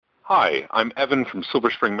Hi, I'm Evan from Silver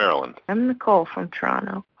Spring, Maryland. I'm Nicole from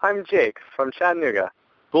Toronto. I'm Jake from Chattanooga.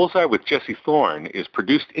 Bullseye with Jesse Thorne is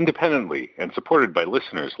produced independently and supported by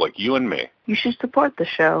listeners like you and me. You should support the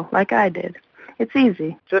show like I did. It's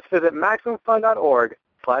easy. Just visit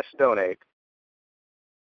MaximumFun.org/donate.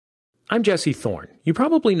 I'm Jesse Thorne. You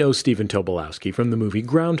probably know Stephen Tobolowsky from the movie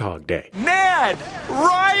Groundhog Day. Ned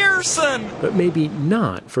Ryerson! But maybe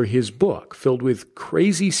not for his book filled with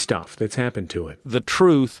crazy stuff that's happened to him. The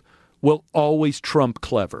truth will always trump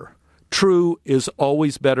clever. True is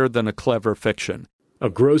always better than a clever fiction. A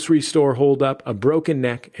grocery store holdup, a broken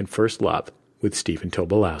neck, and first love with Stephen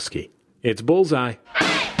Tobolowsky. It's Bullseye.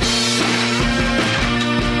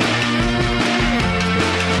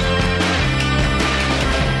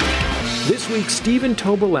 This week, Stephen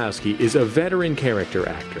Tobolowsky is a veteran character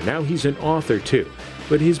actor. Now he's an author, too.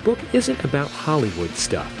 But his book isn't about Hollywood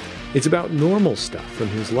stuff. It's about normal stuff from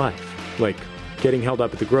his life, like getting held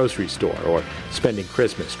up at the grocery store or spending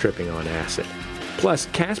Christmas tripping on acid. Plus,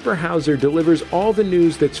 Kasper Hauser delivers all the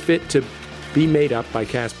news that's fit to be made up by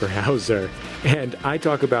Kasper Hauser. And I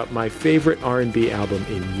talk about my favorite R&B album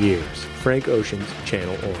in years, Frank Ocean's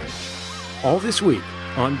Channel Orange. All this week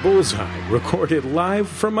on Bullseye, recorded live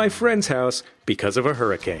from my friend's house because of a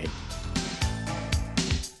hurricane.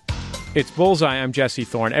 It's Bullseye. I'm Jesse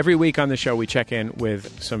Thorne. Every week on the show, we check in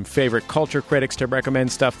with some favorite culture critics to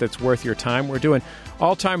recommend stuff that's worth your time. We're doing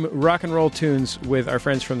all-time rock and roll tunes with our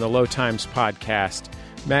friends from the Low Times podcast,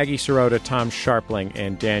 Maggie Sirota, Tom Sharpling,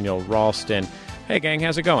 and Daniel Ralston. Hey, gang,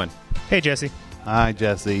 how's it going? Hey, Jesse. Hi,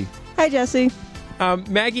 Jesse. Hi, Jesse.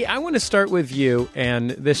 Maggie, I want to start with you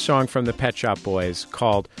and this song from the Pet Shop Boys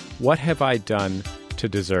called What Have I Done to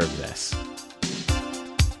Deserve This?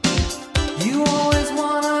 You always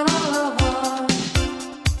wanted a lover,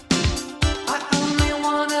 I only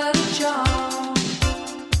wanted a job,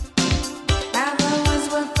 and I was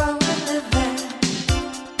went from living.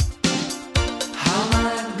 How am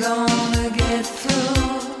I gonna get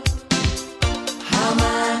through? How am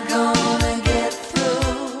I gonna get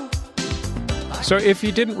through? So if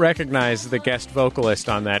you didn't recognize the guest vocalist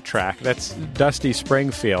on that track, that's Dusty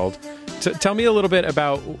Springfield. Tell me a little bit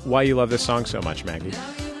about why you love this song so much, Maggie.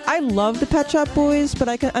 I love the Pet Shop Boys, but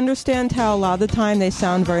I can understand how a lot of the time they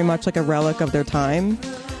sound very much like a relic of their time.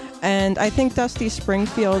 And I think Dusty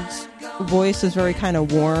Springfield's voice is very kind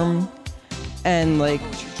of warm and like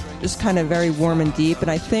just kind of very warm and deep.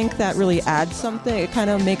 And I think that really adds something. It kind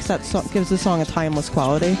of makes that song, gives the song a timeless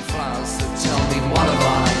quality. Tell me what have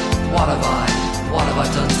I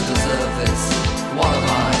done to deserve this? What have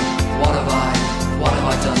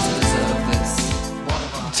I done to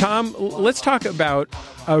deserve this? Tom, let's talk about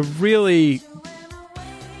a really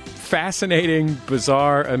fascinating,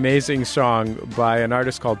 bizarre, amazing song by an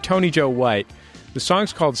artist called Tony Joe White. The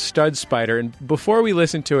song's called Stud Spider, and before we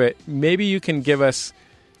listen to it, maybe you can give us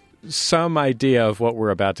some idea of what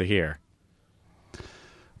we're about to hear.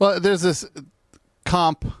 Well, there's this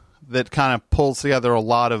comp that kind of pulls together a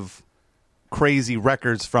lot of crazy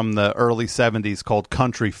records from the early 70s called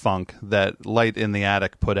Country Funk that Light in the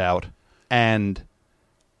Attic put out. And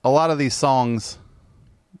a lot of these songs,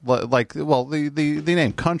 like, well, the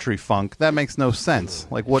name Country Funk, that makes no sense.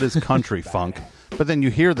 Like, what is country funk? But then you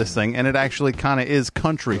hear this thing, and it actually kind of is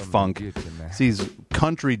country funk. It's these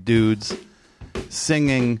country dudes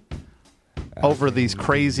singing over these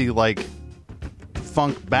crazy, like,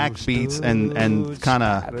 funk backbeats and kind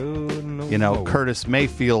of, you know, Curtis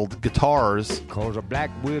Mayfield guitars.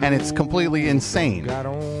 And it's completely insane.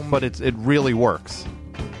 But it really works.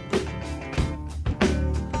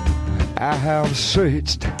 I have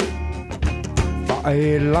searched for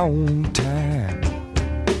a long time,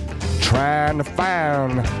 trying to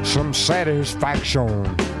find some satisfaction.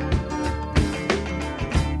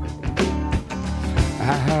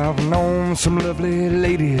 I have known some lovely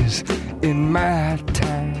ladies in my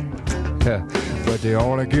time, but they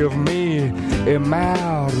only give me a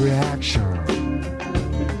mild reaction.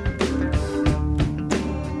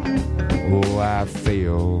 Oh, I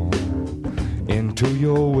fell into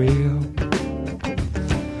your well,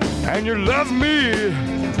 and you love me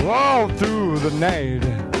all through the night.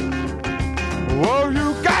 Oh,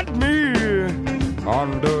 you got me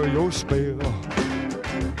under your spell.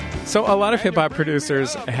 So a lot of hip-hop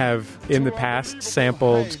producers have, in the past,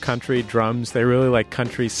 sampled country drums. They really like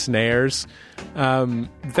country snares.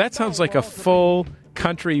 That sounds like a full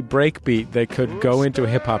country breakbeat that could go into a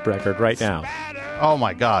hip-hop record right now. Oh,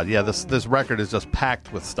 my God. Yeah, this record is just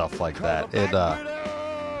packed with stuff like that.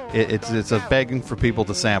 It's a begging for people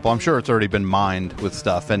to sample. I'm sure it's already been mined with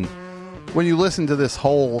stuff. And when you listen to this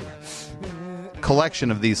whole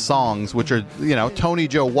collection of these songs, which are, you know, Tony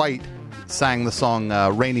Joe White sang the song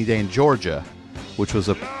Rainy Day in Georgia, which was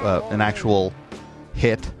an actual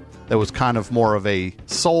hit that was kind of more of a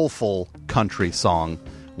soulful country song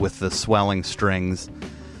with the swelling strings.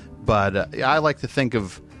 But I like to think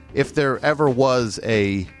of, if there ever was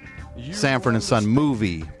a Sanford and Son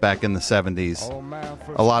movie back in the 70s,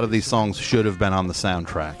 a lot of these songs should have been on the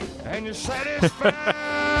soundtrack. And you satisfy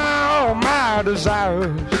all my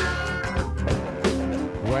desires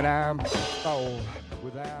when I'm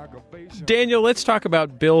with aggravation. Daniel, let's talk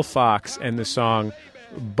about Bill Fox and the song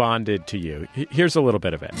Bonded to You. Here's a little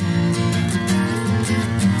bit of it.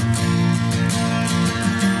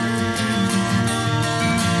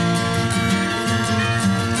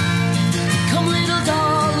 Come, little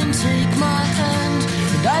darling, take my hand,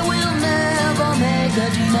 and I will never make a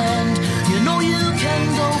demand. You know you can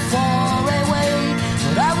go far away,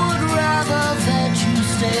 but I would rather that you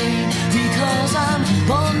stay, because I'm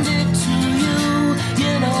bonded to you.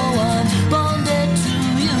 You know I'm bonded to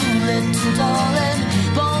you, little darling,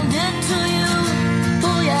 bonded to you.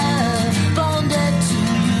 Oh yeah, bonded to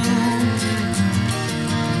you.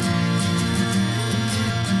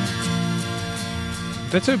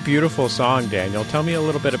 That's a beautiful song, Daniel. Tell me a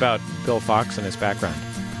little bit about Bill Fox and his background.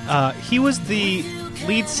 He was the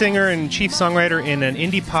lead singer and chief songwriter in an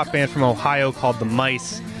indie pop band from Ohio called The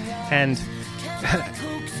Mice. And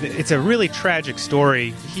it's a really tragic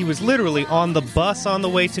story. He was literally on the bus on the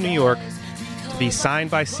way to New York to be signed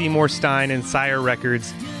by Seymour Stein and Sire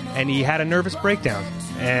Records, and he had a nervous breakdown.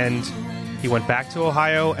 And he went back to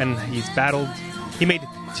Ohio, and he made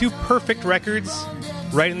 2 perfect records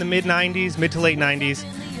right in the mid to late 90s,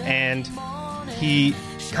 and he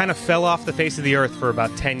kind of fell off the face of the earth for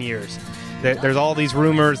about 10 years. There's all these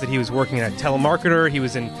rumors that he was working at a telemarketer, he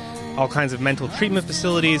was in all kinds of mental treatment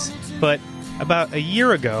facilities, but about a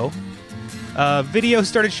year ago, videos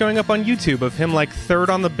started showing up on YouTube of him like third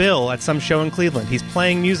on the bill at some show in Cleveland. He's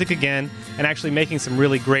playing music again and actually making some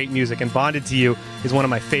really great music, and Bonded to You is one of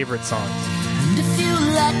my favorite songs. And if you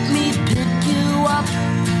let me pick you up,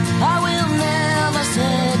 I will never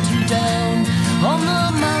set you down. On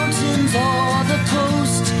the mountains or the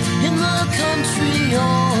coast, in the country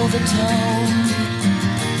or the town.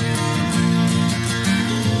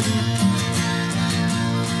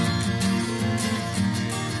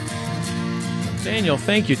 Daniel,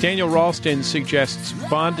 thank you. Daniel Ralston suggests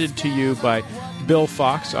Bonded to You by Bill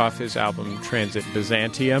Fox off his album Transit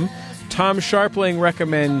Byzantium. Tom Sharpling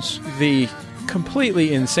recommends the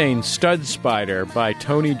completely insane Stud Spider by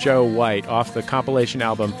Tony Joe White off the compilation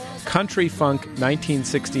album Country Funk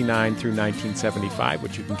 1969 through 1975,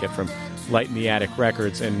 which you can get from Light in the Attic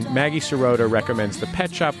Records. And Maggie Sirota recommends the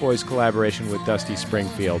Pet Shop Boys collaboration with Dusty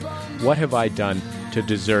Springfield, What Have I Done to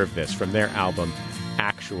Deserve This, from their album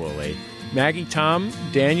Actually. Maggie, Tom,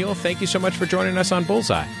 Daniel, thank you so much for joining us on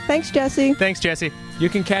Bullseye. Thanks, Jesse. Thanks, Jesse. You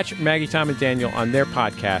can catch Maggie, Tom, and Daniel on their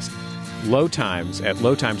podcast, Low Times, at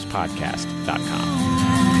lowtimespodcast.com.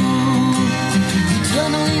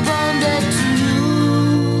 Eternally bonded to you.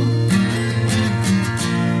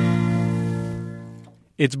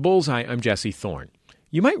 It's Bullseye. I'm Jesse Thorne.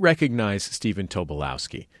 You might recognize Stephen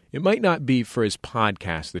Tobolowsky. It might not be for his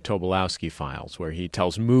podcast, The Tobolowsky Files, where he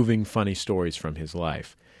tells moving, funny stories from his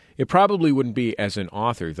life. It probably wouldn't be as an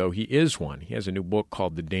author, though he is one. He has a new book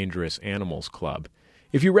called The Dangerous Animals Club.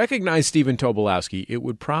 If you recognize Stephen Tobolowsky, it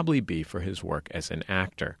would probably be for his work as an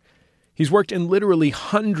actor. He's worked in literally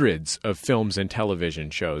hundreds of films and television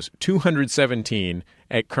shows, 217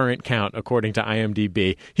 at current count, according to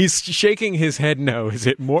IMDb. He's shaking his head no. Is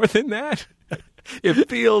it more than that? It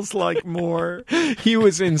feels like more. He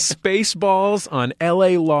was in Spaceballs on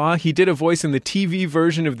L.A. Law. He did a voice in the TV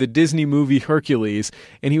version of the Disney movie Hercules,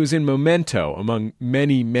 and he was in Memento, among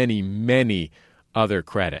many, many, many other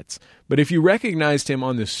credits. But if you recognized him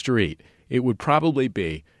on the street, it would probably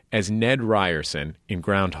be as Ned Ryerson in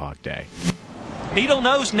Groundhog Day.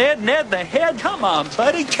 Needle-nosed Ned the head? Come on,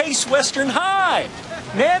 buddy. Case Western High.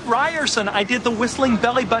 Ned Ryerson. I did the whistling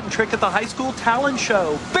belly button trick at the high school talent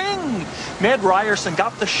show. Bing! Ned Ryerson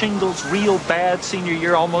got the shingles real bad senior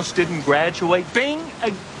year, almost didn't graduate. Bing!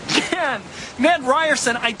 Again! Ned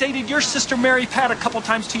Ryerson. I dated your sister Mary Pat a couple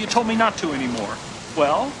times till you told me not to anymore.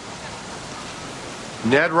 Well?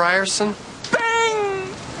 Ned Ryerson? Bing!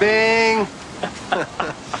 Bing!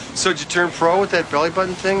 So did you turn pro with that belly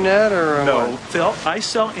button thing, Ned, or No, what? Phil, I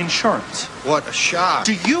sell insurance. What a shock.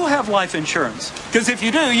 Do you have life insurance? Because if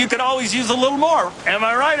you do, you could always use a little more. Am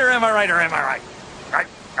I right or am I right or am I right?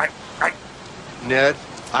 Right. Ned,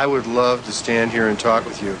 I would love to stand here and talk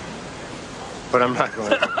with you, but I'm not going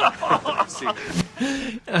to. See.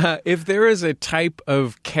 If there is a type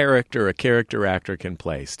of character a character actor can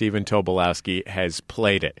play, Stephen Tobolowsky has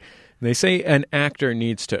played it. They say an actor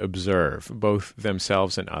needs to observe both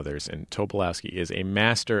themselves and others, and Tobolowsky is a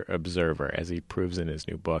master observer, as he proves in his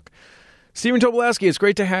new book. Stephen Tobolowsky, it's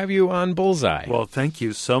great to have you on Bullseye. Well, thank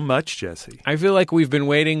you so much, Jesse. I feel like we've been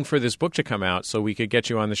waiting for this book to come out so we could get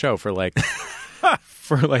you on the show for like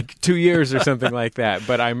 2 years or something like that.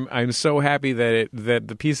 But I'm so happy that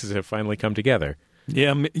the pieces have finally come together.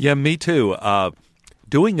 Yeah, me too.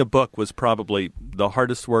 Doing a book was probably the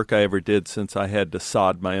hardest work I ever did since I had to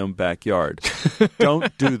sod my own backyard.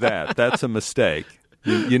 Don't do that. That's a mistake.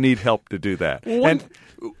 You need help to do that.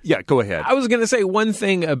 Yeah, go ahead. I was going to say one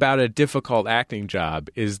thing about a difficult acting job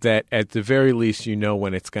is that at the very least you know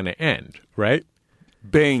when it's going to end, right?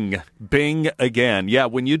 Bing. Bing again. Yeah,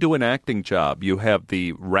 when you do an acting job, you have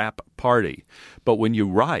the rap party. But when you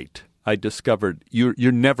write, I discovered you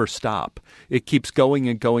never stop. It keeps going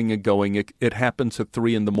and going and going. It happens at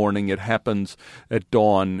 3 a.m. It happens at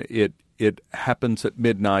dawn. It happens at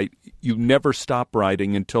midnight. You never stop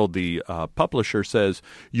writing until the publisher says,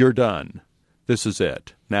 you're done. This is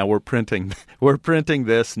it. Now we're printing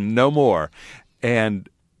this, no more. And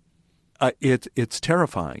it's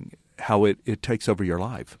terrifying how it takes over your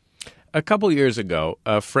life. A couple years ago,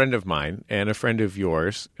 a friend of mine and a friend of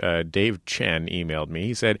yours, Dave Chen, emailed me.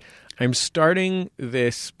 He said, I'm starting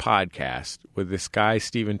this podcast with this guy,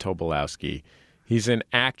 Stephen Tobolowsky. He's an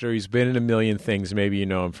actor. He's been in a million things. Maybe you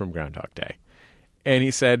know him from Groundhog Day. And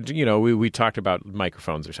he said, we talked about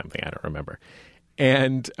microphones or something. I don't remember.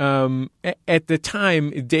 And at the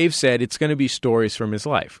time, Dave said it's going to be stories from his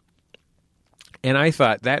life. And I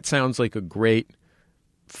thought, that sounds like a great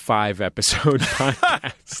 5-episode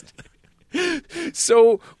podcast.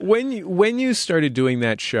 So when you started doing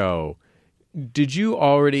that show, did you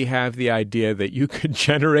already have the idea that you could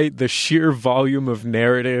generate the sheer volume of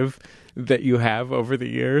narrative that you have over the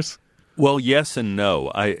years? Well, yes and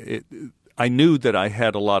no. I knew that I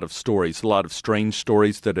had a lot of stories, a lot of strange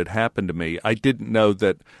stories that had happened to me. I didn't know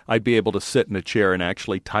that I'd be able to sit in a chair and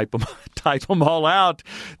actually type them all out.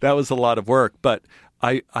 That was a lot of work. But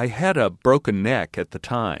I had a broken neck at the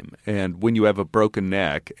time, and when you have a broken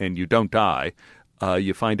neck and you don't die,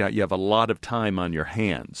 you find out you have a lot of time on your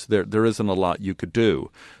hands. There isn't a lot you could do.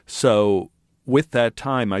 So with that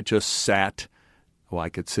time, I just sat. Well, I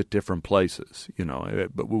could sit different places,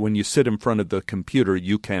 but when you sit in front of the computer,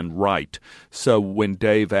 you can write. So when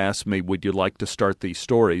Dave asked me, would you like to start these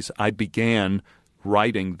stories, I began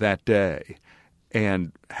writing that day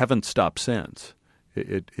and haven't stopped since.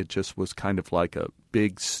 It just was kind of like a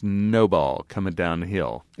big snowball coming down the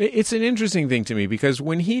hill. It's an interesting thing to me because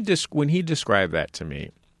when he described that to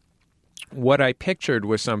me, what I pictured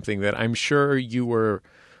was something that I'm sure you were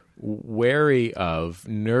wary of,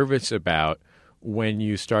 nervous about when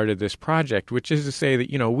you started this project, which is to say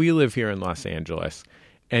that, we live here in Los Angeles,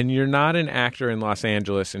 and you're not an actor in Los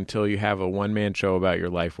Angeles until you have a one-man show about your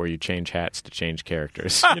life where you change hats to change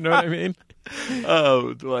characters. You know what I mean?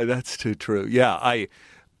 Oh, boy, that's too true. Yeah,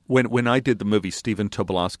 when I did the movie Stephen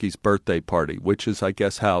Tobolowsky's Birthday Party, which is, I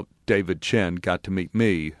guess, how David Chen got to meet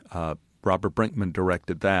me, Robert Brinkman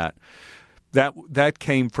directed that. That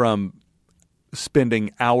came from spending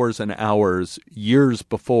hours and hours years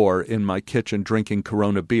before in my kitchen drinking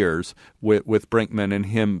Corona beers with Brinkman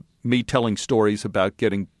and me telling stories about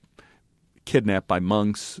getting kidnapped by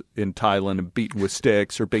monks in Thailand and beaten with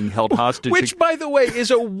sticks or being held hostage. Which, by the way, is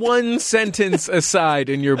a one-sentence aside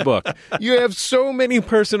in your book. You have so many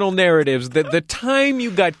personal narratives that the time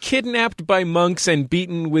you got kidnapped by monks and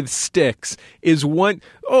beaten with sticks is one...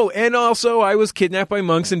 Oh, and also I was kidnapped by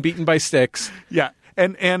monks and beaten by sticks. Yeah.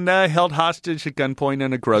 And held hostage at gunpoint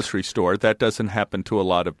in a grocery store. That doesn't happen to a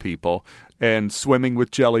lot of people. And swimming with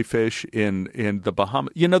jellyfish in the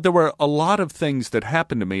Bahamas. There were a lot of things that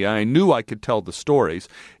happened to me. I knew I could tell the stories.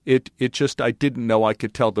 It just, I didn't know I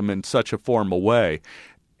could tell them in such a formal way.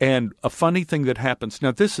 And a funny thing that happens,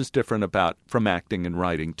 now this is different from acting and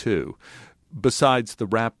writing too. Besides the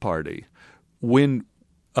rap party, when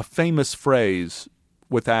a famous phrase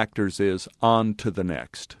with actors is on to the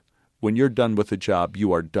next. When you're done with a job,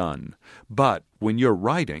 you are done. But when you're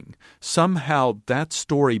writing, somehow that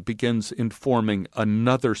story begins informing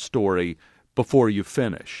another story before you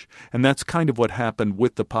finish. And that's kind of what happened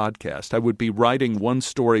with the podcast. I would be writing one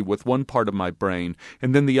story with one part of my brain,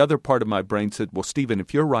 and then the other part of my brain said, well, Stephen,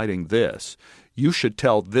 if you're writing this, you should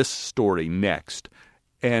tell this story next.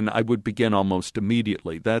 And I would begin almost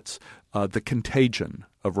immediately. That's the contagion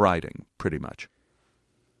of writing, pretty much.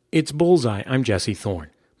 It's Bullseye. I'm Jesse Thorne.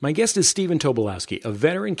 My guest is Stephen Tobolowsky, a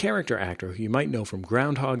veteran character actor who you might know from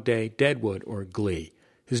Groundhog Day, Deadwood, or Glee.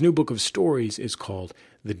 His new book of stories is called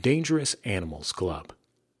The Dangerous Animals Club.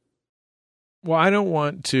 Well, I don't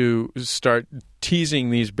want to start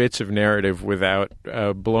teasing these bits of narrative without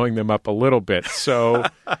blowing them up a little bit. So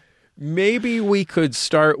maybe we could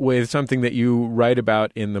start with something that you write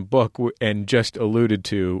about in the book and just alluded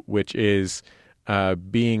to, which is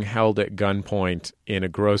being held at gunpoint in a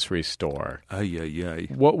grocery store.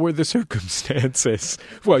 What were the circumstances?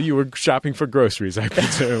 Well, you were shopping for groceries, I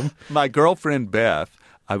presume. My girlfriend, Beth,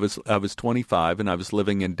 I was 25, and I was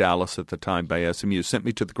living in Dallas at the time by SMU, sent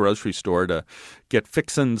me to the grocery store to get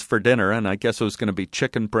fixins for dinner, and I guess it was going to be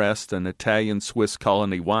chicken breast and Italian Swiss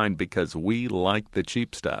colony wine because we like the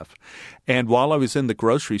cheap stuff. And while I was in the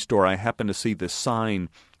grocery store, I happened to see this sign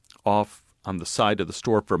off on the side of the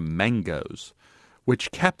store for mangoes,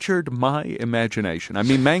 which captured my imagination. I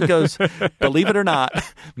mean, mangoes, believe it or not,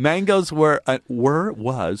 mangoes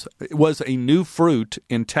was a new fruit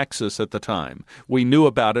in Texas at the time. We knew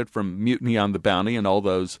about it from Mutiny on the Bounty and all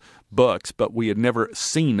those books, but we had never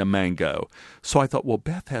seen a mango. So I thought, well,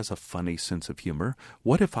 Beth has a funny sense of humor.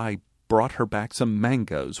 What if I brought her back some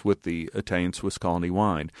mangoes with the Italian Swiss colony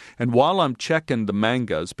wine? And while I'm checking the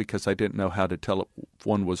mangoes, because I didn't know how to tell if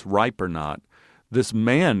one was ripe or not, this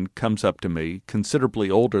man comes up to me,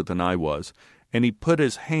 considerably older than I was, and he put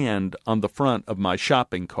his hand on the front of my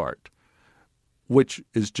shopping cart, which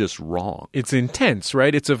is just wrong. It's intense,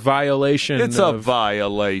 right? It's a violation. It's a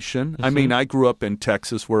violation. Mm-hmm. I mean, I grew up in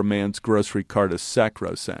Texas where a man's grocery cart is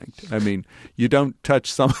sacrosanct. I mean, you don't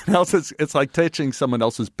touch someone else's. It's like touching someone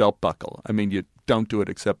else's belt buckle. I mean, you don't do it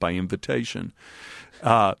except by invitation.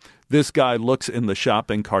 This guy looks in the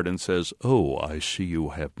shopping cart and says, "Oh, I see you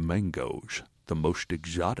have mangoes, the most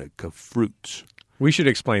exotic of fruits." We should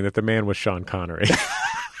explain that the man was Sean Connery.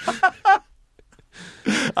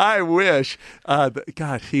 I wish.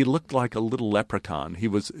 God, he looked like a little leprechaun. He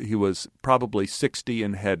was probably 60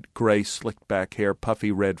 and had gray, slicked back hair,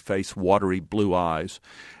 puffy red face, watery blue eyes.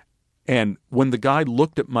 And when the guy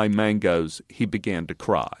looked at my mangoes, he began to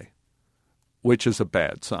cry, which is a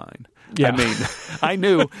bad sign. Yeah. I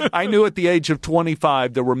mean, I knew at the age of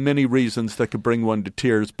 25 there were many reasons that could bring one to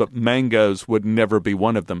tears, but mangoes would never be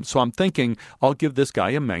one of them. So I'm thinking, I'll give this guy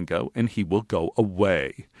a mango and he will go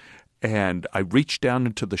away. And I reached down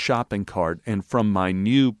into the shopping cart, and from my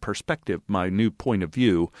new perspective, my new point of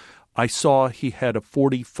view, I saw he had a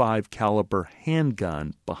 .45 caliber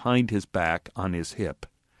handgun behind his back on his hip.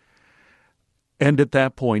 And at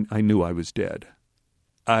that point, I knew I was dead.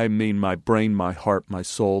 I mean, my brain, my heart, my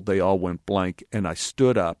soul, they all went blank, and I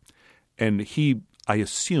stood up, and he, I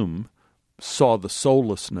assume, saw the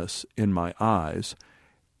soullessness in my eyes,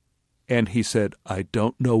 and he said, "I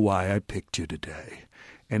don't know why I picked you today."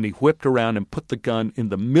 And he whipped around and put the gun in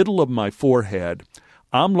the middle of my forehead.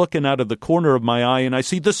 I'm looking out of the corner of my eye, and I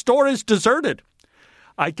see the store is deserted.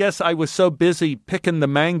 I guess I was so busy picking the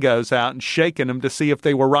mangoes out and shaking them to see if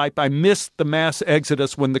they were ripe, I missed the mass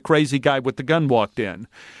exodus when the crazy guy with the gun walked in.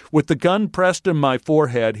 With the gun pressed in my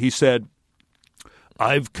forehead, he said,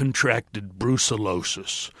 "I've contracted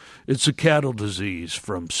brucellosis. It's a cattle disease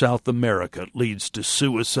from South America. It leads to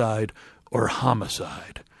suicide or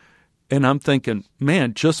homicide." And I'm thinking,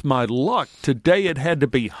 man, just my luck. Today it had to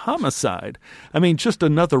be homicide. I mean, just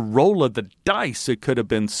another roll of the dice. It could have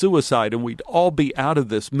been suicide, and we'd all be out of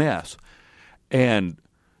this mess. And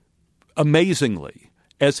amazingly,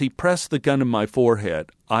 as he pressed the gun in my forehead,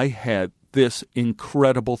 I had this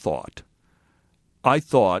incredible thought. I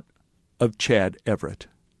thought of Chad Everett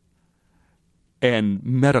and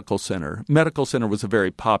Medical Center. Medical Center was a very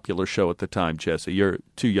popular show at the time, Jesse. You're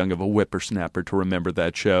too young of a whippersnapper to remember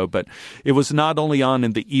that show. But it was not only on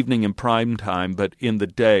in the evening in prime time, but in the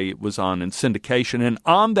day it was on in syndication. And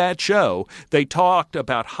on that show, they talked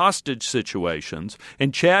about hostage situations.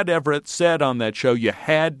 And Chad Everett said on that show, you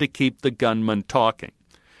had to keep the gunman talking.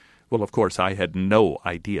 Well, of course, I had no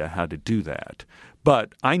idea how to do that.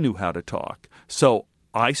 But I knew how to talk. So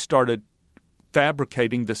I started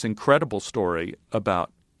fabricating this incredible story about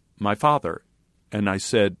my father. And I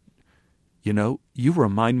said, you know, you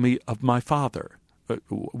remind me of my father,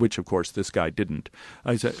 which, of course, this guy didn't.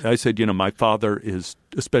 I said, you know, my father is,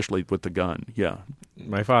 especially with the gun, yeah.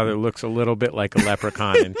 My father looks a little bit like a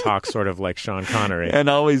leprechaun and talks sort of like Sean Connery. And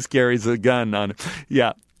always carries a gun on him.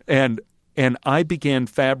 Yeah. And I began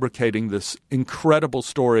fabricating this incredible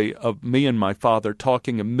story of me and my father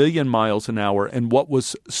talking 1,000,000 miles an hour. And what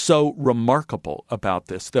was so remarkable about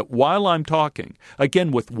this, that while I'm talking,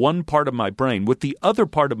 again, with one part of my brain, with the other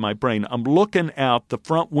part of my brain, I'm looking out the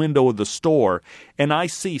front window of the store, and I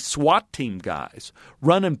see SWAT team guys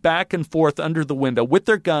running back and forth under the window with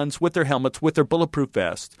their guns, with their helmets, with their bulletproof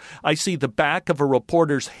vests. I see the back of a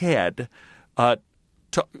reporter's head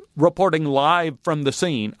reporting live from the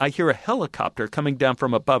scene. I hear a helicopter coming down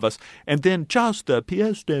from above us, and then just the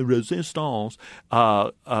pièce de résistance,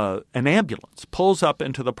 an ambulance pulls up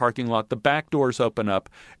into the parking lot. The back doors open up,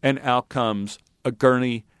 and out comes a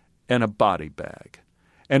gurney and a body bag.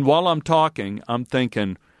 And while I'm talking, I'm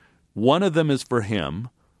thinking, one of them is for him,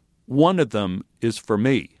 one of them is for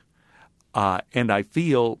me. And I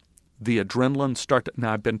feel the adrenaline start to...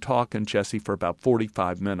 Now, I've been talking, Jesse, for about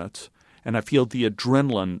 45 minutes, and I feel the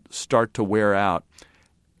adrenaline start to wear out.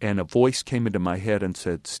 And a voice came into my head and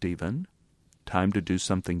said, Stephen, time to do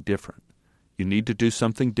something different. You need to do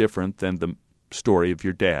something different than the story of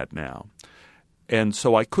your dad now. And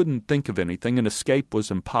so I couldn't think of anything, and escape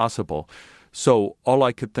was impossible. So all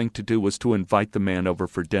I could think to do was to invite the man over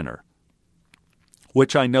for dinner,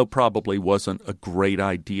 which I know probably wasn't a great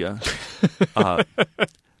idea.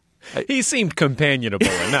 He seemed companionable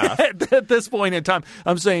enough. At this point in time,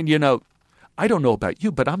 I'm saying, I don't know about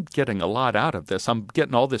you, but I'm getting a lot out of this. I'm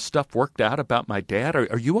getting all this stuff worked out about my dad.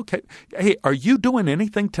 Are you okay? Hey, are you doing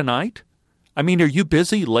anything tonight? I mean, are you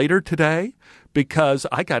busy later today? Because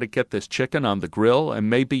I got to get this chicken on the grill, and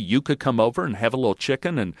maybe you could come over and have a little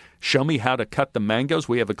chicken and show me how to cut the mangoes.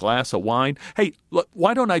 We have a glass of wine. Hey, look,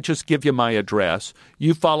 why don't I just give you my address?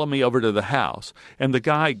 You follow me over to the house. And the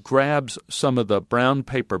guy grabs some of the brown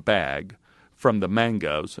paper bag from the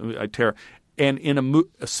mangoes. And in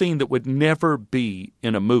a scene that would never be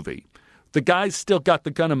in a movie, the guy's still got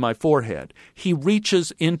the gun in my forehead. He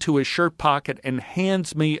reaches into his shirt pocket and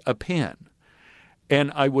hands me a pen. And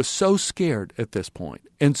I was so scared at this point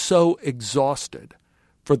and so exhausted.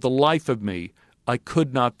 For the life of me, I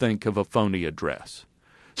could not think of a phony address.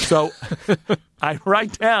 So I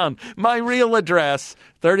write down my real address,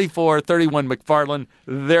 3431 McFarland.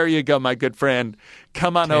 There you go, my good friend.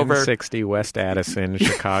 Come on over. 1060 West Addison,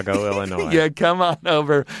 Chicago, Illinois. Yeah, come on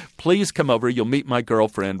over. Please come over. You'll meet my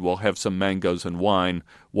girlfriend. We'll have some mangoes and wine.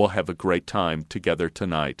 We'll have a great time together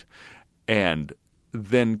tonight. And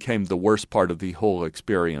then came the worst part of the whole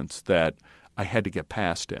experience, that I had to get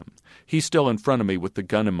past him. He's still in front of me with the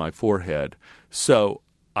gun in my forehead. So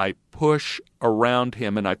I push around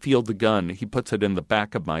him and I feel the gun. He puts it in the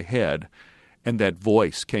back of my head. And that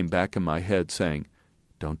voice came back in my head saying,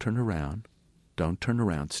 don't turn around. Don't turn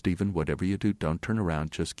around. Stephen, whatever you do, don't turn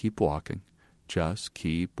around. Just keep walking. Just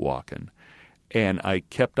keep walking. And I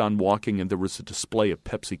kept on walking, and there was a display of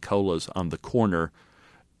Pepsi Colas on the corner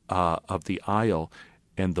of the aisle,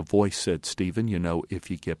 and the voice said, Stephen,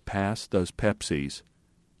 if you get past those Pepsis,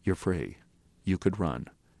 you're free. You could run.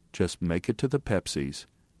 Just make it to the Pepsis,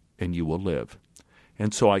 and you will live.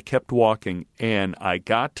 And so I kept walking, and I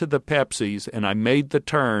got to the Pepsis, and I made the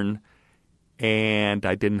turn, and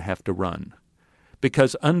I didn't have to run.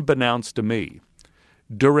 Because unbeknownst to me,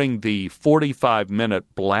 during the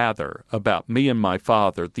 45-minute blather about me and my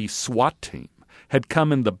father, the SWAT team had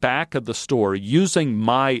come in the back of the store using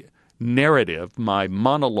my narrative, my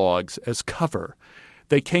monologues, as cover.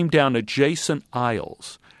 They came down adjacent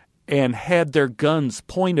aisles and had their guns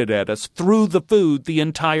pointed at us through the food the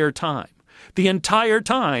entire time. The entire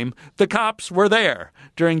time, the cops were there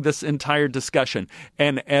during this entire discussion.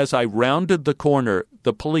 And as I rounded the corner,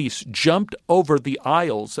 the police jumped over the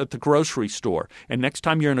aisles at the grocery store. And next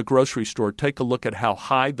time you're in a grocery store, take a look at how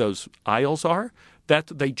high those aisles are.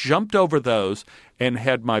 They jumped over those and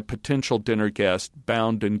had my potential dinner guest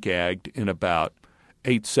bound and gagged in about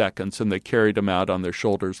 8 seconds, and they carried him out on their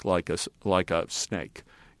shoulders like a snake,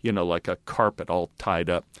 like a carpet all tied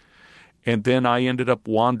up. And then I ended up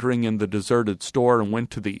wandering in the deserted store and went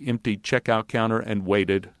to the empty checkout counter and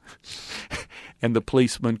waited. And the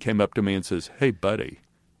policeman came up to me and says, hey, buddy,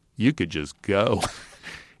 you could just go.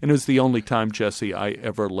 And it was the only time, Jesse, I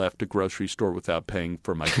ever left a grocery store without paying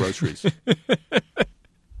for my groceries.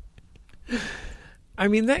 I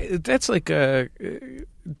mean, that's a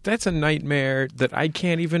nightmare that I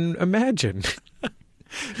can't even imagine.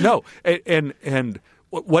 No, and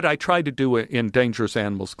what I tried to do in Dangerous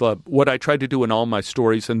Animals Club, what I tried to do in all my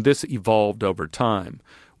stories, and this evolved over time,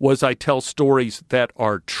 was I tell stories that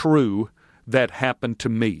are true, that happened to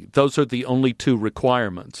me. Those are the only two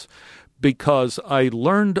requirements. Because I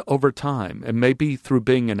learned over time, and maybe through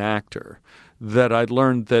being an actor, that I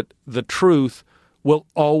learned that the truth will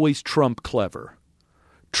always trump clever.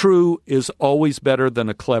 True is always better than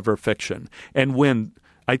a clever fiction. And when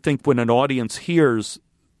an audience hears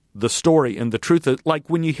the story and the truth, like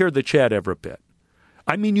when you hear the Chad Everett bit,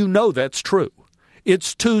 I mean, that's true.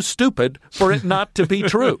 It's too stupid for it not to be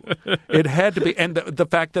true. It had to be. And the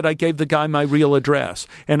fact that I gave the guy my real address.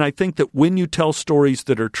 And I think that when you tell stories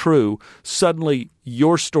that are true, suddenly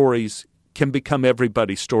your stories can become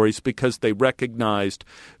everybody's stories because they recognized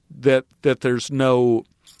that there's no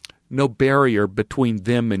barrier between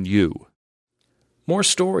them and you. More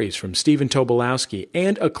stories from Stephen Tobolowsky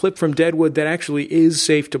and a clip from Deadwood that actually is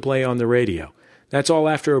safe to play on the radio. That's all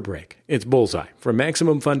after a break. It's Bullseye from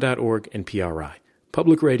MaximumFun.org and PRI,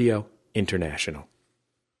 Public Radio International.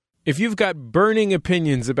 If you've got burning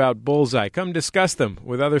opinions about Bullseye, come discuss them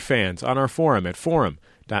with other fans on our forum at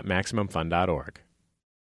forum.maximumfun.org.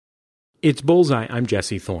 It's Bullseye. I'm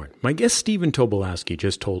Jesse Thorne. My guest Stephen Tobolowsky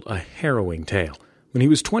just told a harrowing tale. When he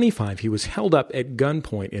was 25, he was held up at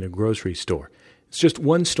gunpoint in a grocery store. It's just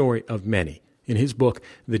one story of many in his book,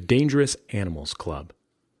 The Dangerous Animals Club.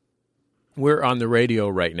 We're on the radio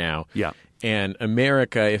right now. Yeah. And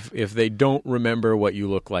America, if they don't remember what you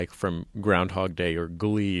look like from Groundhog Day or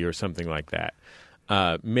Glee or something like that,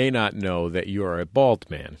 may not know that you are a bald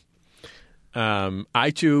man.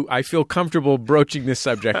 I feel comfortable broaching this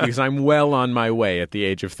subject because I'm well on my way at the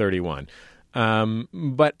age of 31.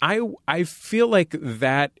 But I feel like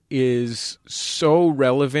that is so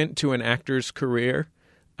relevant to an actor's career.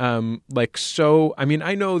 I know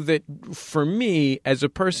that for me, as a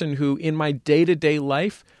person who in my day-to-day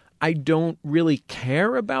life, I don't really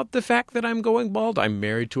care about the fact that I'm going bald. I'm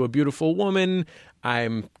married to a beautiful woman.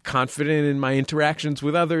 I'm confident in my interactions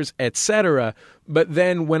with others, etc. But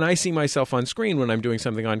then when I see myself on screen, when I'm doing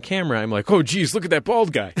something on camera, I'm like, oh, geez, look at that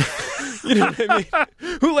bald guy. You know what I mean?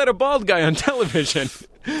 Who let a bald guy on television?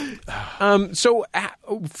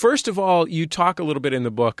 First of all, you talk a little bit in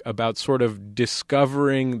the book about sort of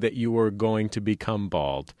discovering that you were going to become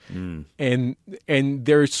bald. And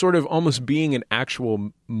there's sort of almost being an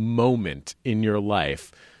actual moment in your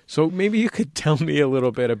life. So maybe you could tell me a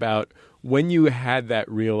little bit about when you had that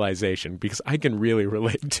realization, because I can really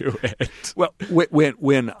relate to it. Well,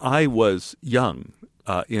 when I was young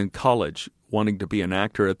in college, wanting to be an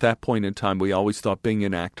actor, at that point in time, we always thought being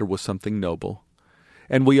an actor was something noble.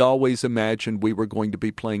 And we always imagined we were going to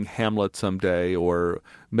be playing Hamlet someday or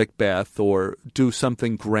Macbeth or do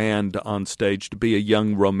something grand on stage to be a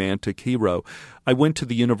young romantic hero. I went to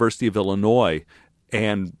the University of Illinois,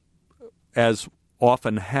 and as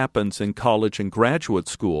often happens in college and graduate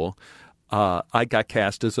school, I got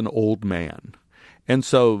cast as an old man. And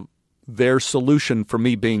so their solution for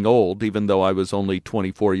me being old, even though I was only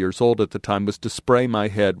 24 years old at the time, was to spray my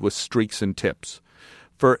head with streaks and tips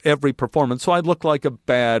for every performance. So I looked like a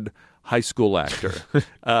bad high school actor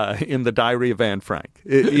in The Diary of Anne Frank.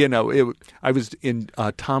 I was in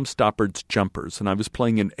Tom Stoppard's Jumpers, and I was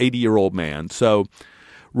playing an 80-year-old man. So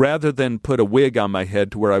rather than put a wig on my head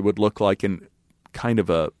to where I would look like an kind of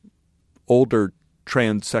a older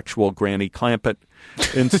transsexual Granny Clampett,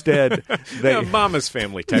 instead they Mama's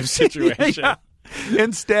Family type situation. Yeah.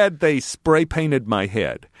 Instead, they spray painted my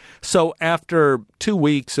head. So after 2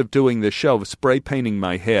 weeks of doing the show, of spray painting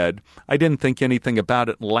my head, I didn't think anything about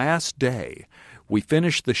it. Last day, we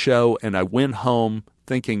finished the show, and I went home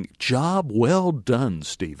thinking, job well done,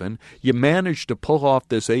 Stephen. You managed to pull off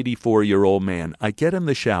this 84-year-old man. I get in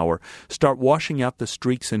the shower, start washing out the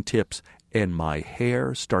streaks and tips, and my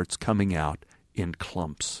hair starts coming out in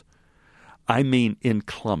clumps. I mean, in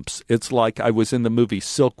clumps. It's like I was in the movie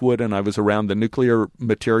Silkwood and I was around the nuclear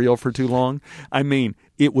material for too long. I mean,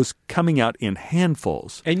 it was coming out in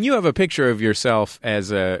handfuls. And you have a picture of yourself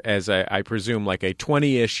as I presume, like a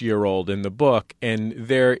 20-ish-year-old in the book, and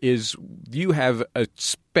you have a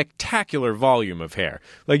spectacular volume of hair.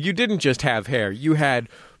 Like, you didn't just have hair. You had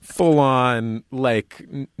full-on, like,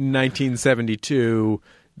 1972,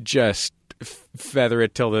 just feather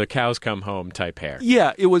it till the cows come home type hair.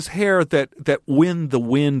 Yeah, it was hair that when the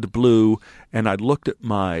wind blew and I looked at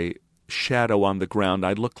my shadow on the ground,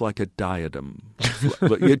 I looked like a diadem.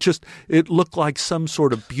 It looked like some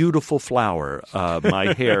sort of beautiful flower,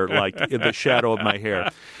 my hair, like in the shadow of my hair.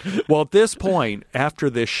 Well, at this point, after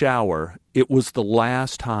this shower, it was the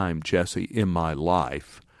last time, Jesse, in my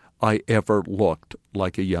life I ever looked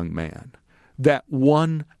like a young man. That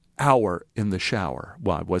 1 hour in the shower.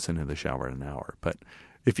 Well, I wasn't in the shower an hour, but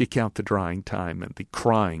if you count the drying time and the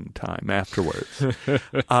crying time afterwards,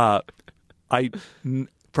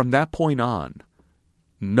 from that point on,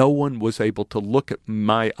 no one was able to look at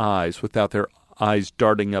my eyes without their eyes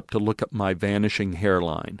darting up to look at my vanishing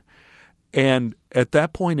hairline. And at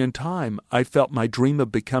that point in time, I felt my dream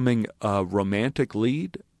of becoming a romantic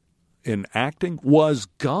lead in acting was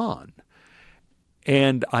gone.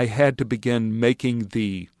 And I had to begin making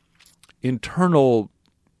the internal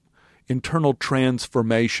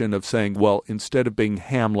transformation of saying, well, instead of being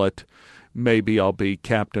Hamlet, maybe I'll be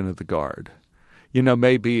Captain of the Guard.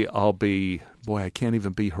 Maybe I'll be, I can't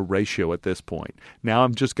even be Horatio at this point. Now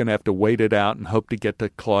I'm just going to have to wait it out and hope to get to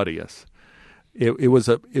Claudius. It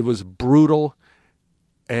was brutal,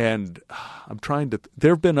 and I'm trying to.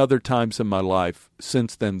 There have been other times in my life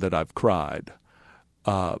since then that I've cried,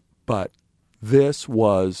 but this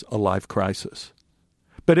was a life crisis.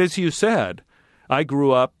 But as you said, I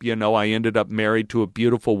grew up, I ended up married to a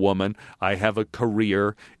beautiful woman. I have a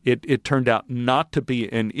career. It turned out not to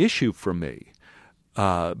be an issue for me,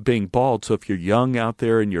 being bald. So if you're young out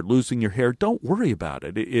there and you're losing your hair, don't worry about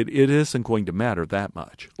it. It isn't going to matter that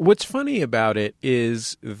much. What's funny about it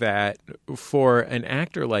is that for an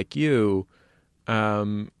actor like you,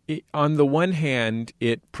 on the one hand,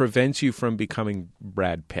 it prevents you from becoming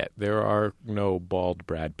Brad Pitt. There are no bald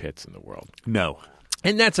Brad Pitts in the world. No.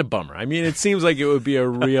 And that's a bummer. I mean, it seems like it would be a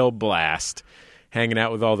real blast hanging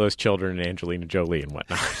out with all those children and Angelina Jolie and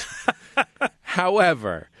whatnot.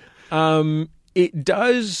 However, it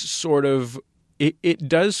does sort of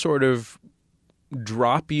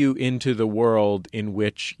drop you into the world in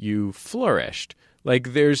which you flourished.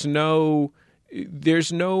 Like there's no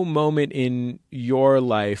moment in your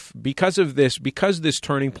life because this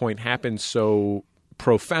turning point happened so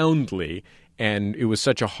profoundly and it was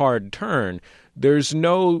such a hard turn. There's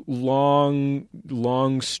no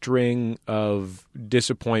long string of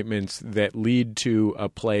disappointments that lead to a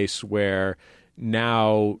place where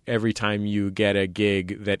now every time you get a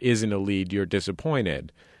gig that isn't a lead, you're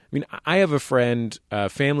disappointed. I mean, I have a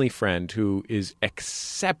family friend who is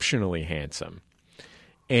exceptionally handsome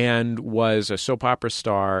and was a soap opera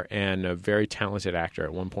star and a very talented actor.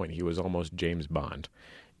 At one point, he was almost James Bond.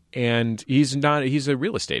 And he's a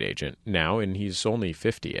real estate agent now, and he's only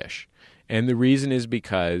 50-ish. And the reason is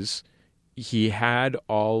because he had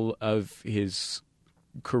all of his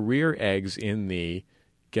career eggs in the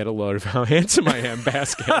get a load of how handsome I am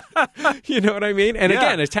basket. You know what I mean? And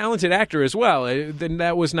again, a talented actor as well. Then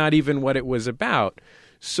that was not even what it was about.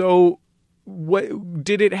 So what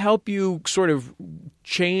did it help you sort of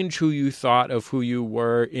change who you thought of who you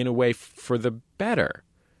were in a way for the better?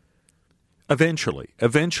 Eventually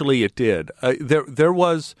it did. There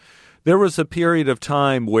was a period of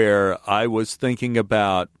time where I was thinking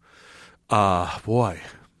about,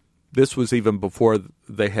 this was even before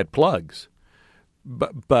they had plugs.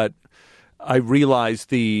 But I realized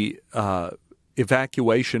the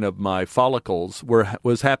evacuation of my follicles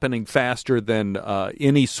was happening faster than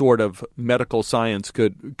any sort of medical science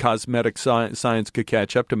cosmetic science could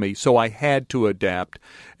catch up to me. So I had to adapt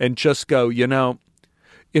and just go,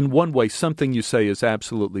 in one way, something you say is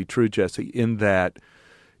absolutely true, Jesse, in that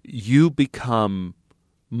you become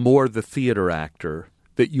more the theater actor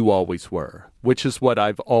that you always were, which is what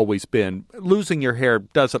I've always been. Losing your hair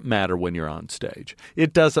doesn't matter when you're on stage.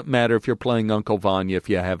 It doesn't matter if you're playing Uncle Vanya if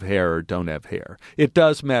you have hair or don't have hair. It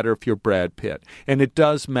does matter if you're Brad Pitt. And it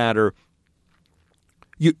does matter.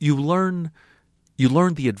 You learn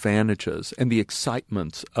the advantages and the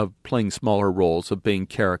excitements of playing smaller roles, of being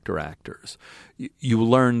character actors. You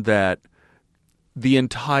learn that the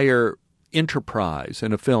entire enterprise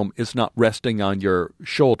in a film is not resting on your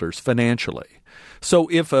shoulders financially. So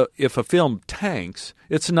if a film tanks,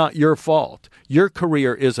 it's not your fault. Your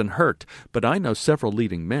career isn't hurt. But I know several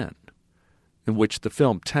leading men in which the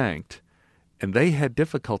film tanked, and they had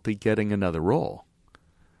difficulty getting another role.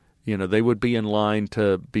 They would be in line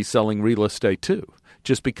to be selling real estate too,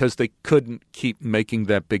 just because they couldn't keep making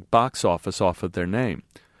that big box office off of their name.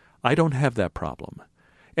 I don't have that problem.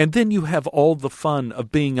 And then you have all the fun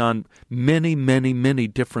of being on many, many, many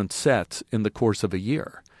different sets in the course of a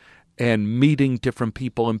year and meeting different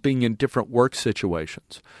people and being in different work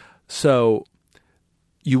situations. So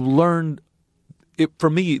you learn – for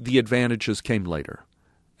me, the advantages came later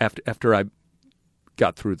after I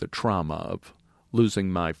got through the trauma of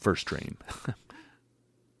losing my first dream.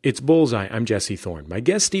 It's Bullseye. I'm Jesse Thorne. My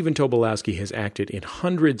guest, Stephen Tobolowsky, has acted in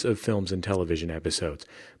hundreds of films and television episodes,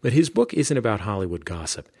 but his book isn't about Hollywood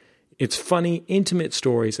gossip. It's funny, intimate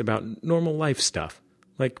stories about normal life stuff,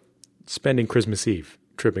 like spending Christmas Eve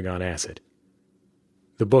tripping on acid.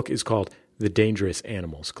 The book is called The Dangerous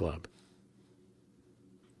Animals Club.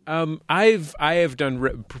 I have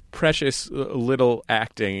done precious little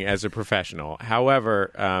acting as a professional.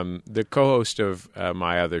 However, the co-host of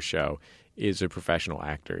my other show is a professional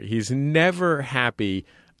actor. He's never happy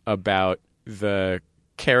about the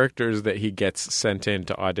characters that he gets sent in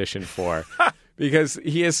to audition for. Because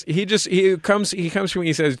he comes to me and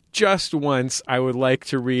he says, just once I would like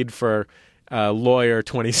to read for lawyer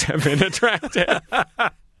 27 attractive.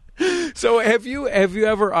 So have you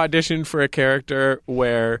ever auditioned for a character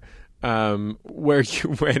where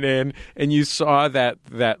you went in and you saw that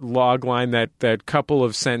log line, that couple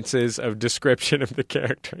of sentences of description of the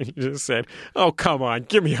character, and you just said, "Oh, come on,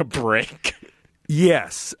 give me a break"?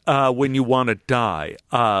 Yes, when you want to die.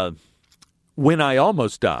 When I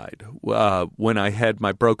almost died, when I had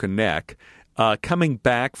my broken neck, coming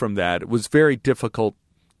back from that, it was very difficult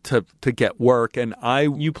to get work. And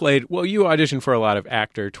you auditioned for a lot of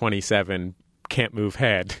Actor 27 Can't Move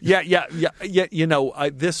Head. Yeah. You know,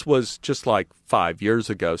 this was just like 5 years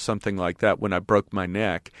ago, something like that, when I broke my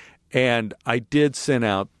neck. And I did send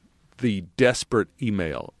out the desperate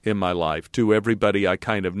email in my life to everybody I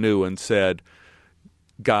kind of knew and said,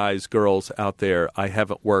 guys, girls out there, I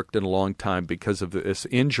haven't worked in a long time because of this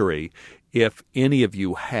injury. If any of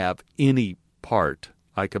you have any part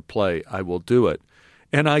I could play, I will do it.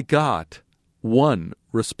 And I got one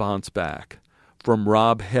response back from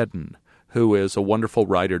Rob Hedden, who is a wonderful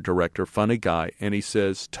writer, director, funny guy. And he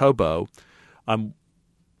says, Tobo, I'm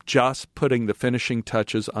just putting the finishing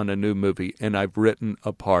touches on a new movie, and I've written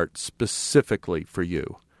a part specifically for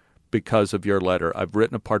you. Because of your letter, I've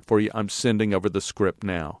written a part for you. I'm sending over the script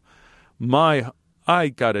now. I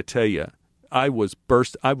got to tell you, I was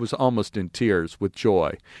almost in tears with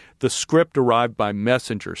joy. The script arrived by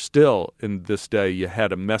messenger. Still, in this day, you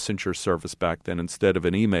had a messenger service back then instead of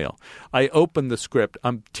an email. I opened the script.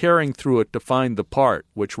 I'm tearing through it to find the part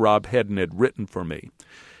which Rob Hedden had written for me.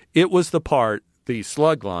 It was the part, the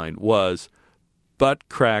slug line was, butt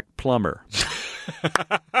crack plumber.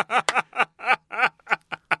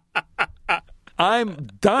 I'm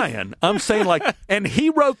dying. I'm saying and he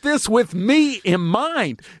wrote this with me in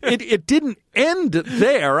mind. It didn't end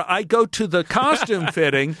there. I go to the costume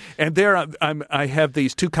fitting, and there I have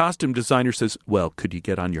these two costume designers says, well, could you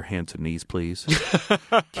get on your hands and knees, please?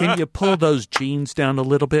 Can you pull those jeans down a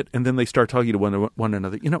little bit? And then they start talking to one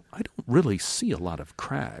another. You know, I don't really see a lot of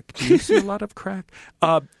crack. Do you see a lot of crack?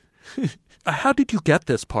 How did you get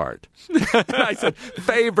this part? I said,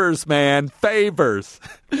 favors, man, favors.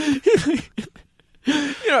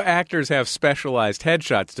 You know, actors have specialized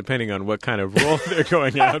headshots depending on what kind of role they're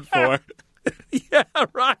going out for. Yeah,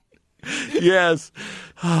 right. Yes.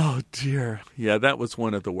 Oh, dear. Yeah, that was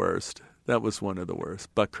one of the worst.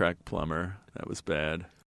 Butt crack plumber. That was bad.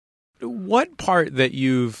 What part that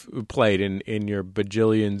you've played in your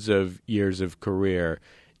bajillions of years of career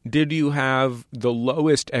did you have the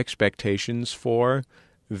lowest expectations for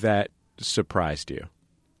that surprised you?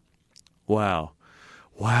 Wow.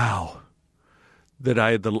 That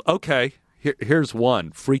I had here's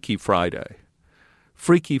one, Freaky Friday.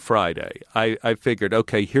 I figured,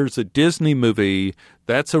 okay, here's a Disney movie.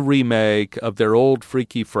 That's a remake of their old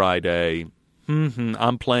Freaky Friday.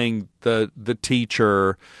 I'm playing the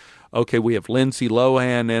teacher. Okay, we have Lindsay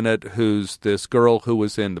Lohan in it, who's this girl who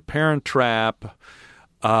was in The Parent Trap.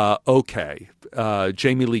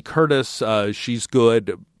 Jamie Lee Curtis, she's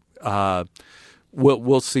good.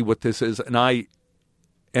 We'll see what this is. And I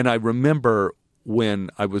remember when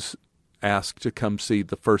I was asked to come see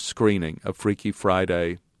the first screening of Freaky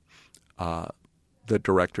Friday, the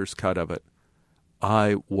director's cut of it,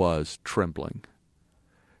 I was trembling.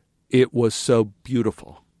 It was so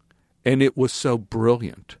beautiful, and it was so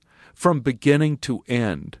brilliant from beginning to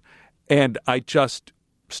end. And I just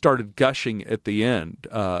started gushing at the end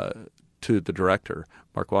to the director,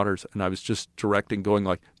 Mark Waters, and I was just directing, going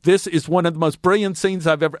like, this is one of the most brilliant scenes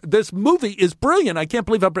I've ever... This movie is brilliant. I can't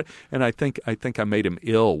believe And I think I made him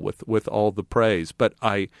ill with all the praise, but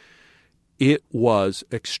it was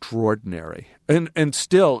extraordinary. And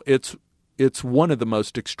still, it's one of the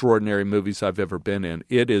most extraordinary movies I've ever been in.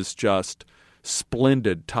 It is just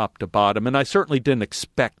splendid top to bottom, and I certainly didn't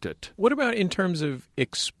expect it. What about in terms of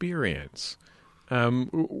experience?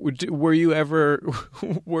 Were you ever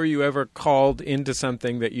called into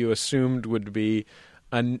something that you assumed would be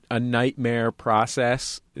a nightmare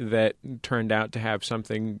process that turned out to have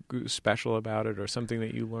something special about it, or something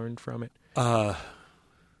that you learned from it? There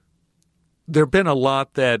have been a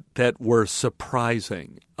lot that were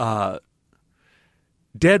surprising.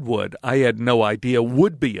 Deadwood, I had no idea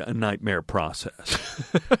would be a nightmare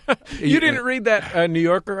process. You didn't read that New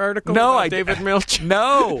Yorker article about David Milch?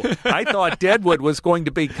 No. I thought Deadwood was going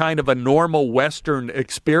to be kind of a normal Western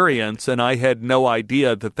experience, and I had no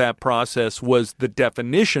idea that process was the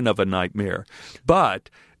definition of a nightmare. But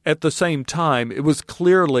at the same time, it was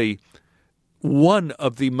clearly one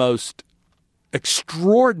of the most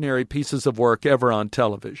extraordinary pieces of work ever on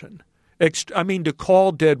television. To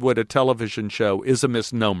call Deadwood a television show is a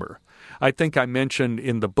misnomer. I think I mentioned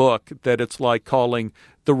in the book that it's like calling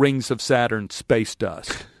The Rings of Saturn space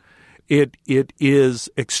dust. It is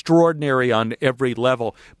extraordinary on every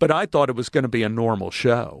level, but I thought it was going to be a normal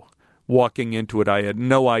show. Walking into it, I had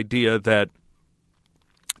no idea that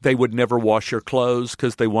they would never wash your clothes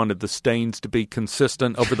because they wanted the stains to be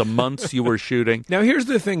consistent over the months you were shooting. Now, here's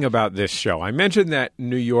the thing about this show. I mentioned that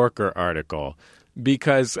New Yorker article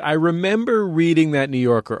because I remember reading that New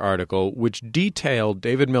Yorker article, which detailed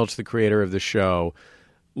David Milch, the creator of the show,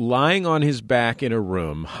 lying on his back in a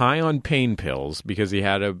room, high on pain pills because he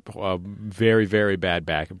had a very, very bad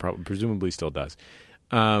back and presumably still does.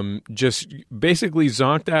 Just basically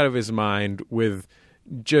zonked out of his mind with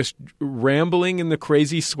just rambling in the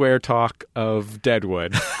crazy swear talk of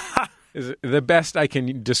Deadwood. Is the best I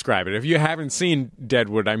can describe it. If you haven't seen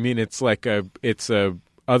Deadwood, I mean, it's a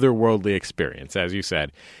otherworldly experience, as you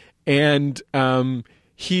said. And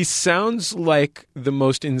he sounds like the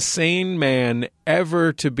most insane man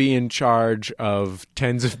ever to be in charge of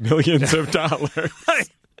tens of millions of dollars.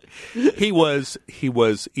 He was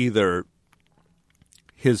either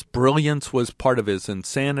his brilliance was part of his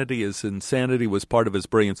insanity was part of his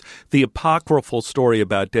brilliance. The apocryphal story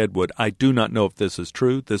about Deadwood, I do not know if this is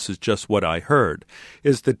true, this is just what I heard,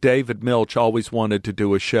 is that David Milch always wanted to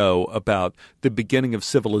do a show about the beginning of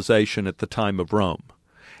civilization at the time of Rome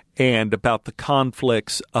and about the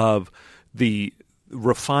conflicts of the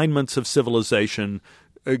refinements of civilization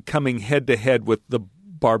coming head-to-head with the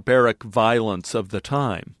barbaric violence of the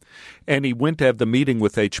time. And he went to have the meeting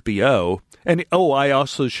with HBO. And, I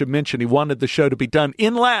also should mention he wanted the show to be done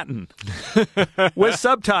in Latin with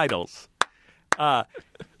subtitles.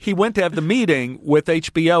 He went to have the meeting with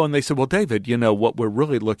HBO, and they said, well, David, what we're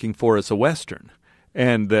really looking for is a Western.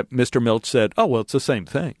 And that Mr. Milch said, it's the same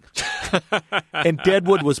thing. And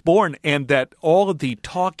Deadwood was born, and that all of the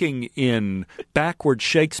talking in backward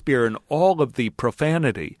Shakespeare and all of the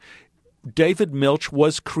profanity, David Milch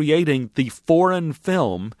was creating the foreign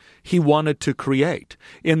film he wanted to create,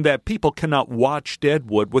 in that people cannot watch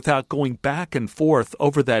Deadwood without going back and forth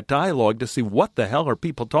over that dialogue to see what the hell are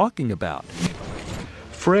people talking about.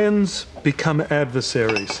 Friends become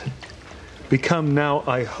adversaries. Become now,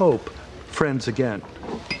 I hope, friends again.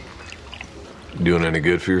 Doing any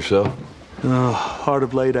good for yourself? Heart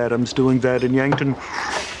of late, Adams, doing that in Yankton.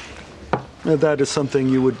 That is something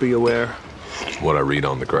you would be aware. What I read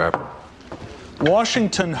on the crapper.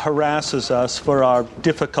 Washington harasses us for our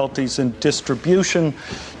difficulties in distribution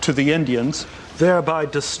to the Indians, thereby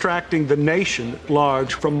distracting the nation at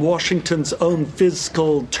large from Washington's own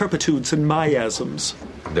fiscal turpitudes and miasms.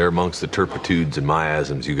 There amongst the turpitudes and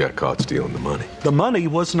miasms, you got caught stealing the money. The money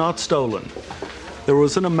was not stolen. There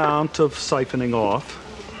was an amount of siphoning off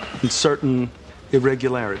and certain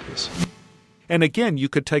irregularities. And again, you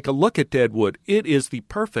could take a look at Deadwood. It is the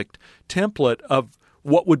perfect template of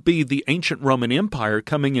what would be the ancient Roman Empire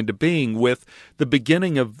coming into being, with the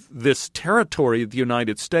beginning of this territory of the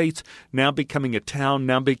United States now becoming a town,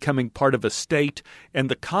 now becoming part of a state, and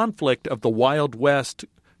the conflict of the Wild West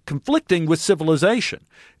conflicting with civilization.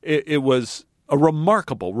 It was a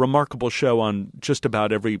remarkable, remarkable show on just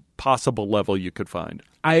about every possible level you could find.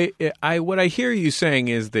 What I hear you saying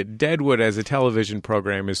is that Deadwood as a television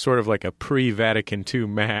program is sort of like a pre-Vatican II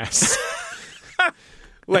Mass.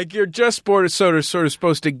 Like you're just sort of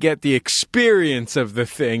supposed to get the experience of the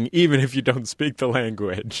thing, even if you don't speak the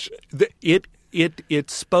language. It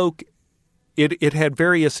had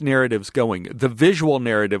various narratives going. The visual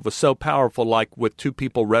narrative was so powerful, like with two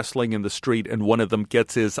people wrestling in the street and one of them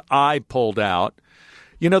gets his eye pulled out.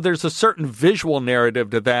 There's a certain visual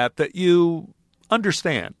narrative to that you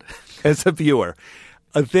understand as a viewer.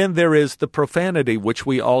 Then there is the profanity, which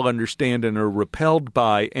we all understand and are repelled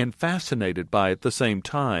by and fascinated by at the same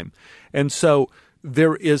time. And so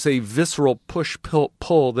there is a visceral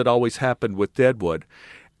push-pull that always happened with Deadwood.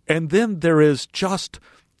 And then there is just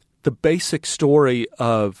the basic story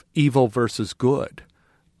of evil versus good,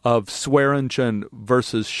 of Swearingen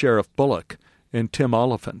versus Sheriff Bullock and Tim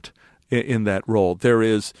Oliphant in that role. There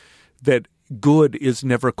is that good is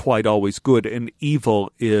never quite always good, and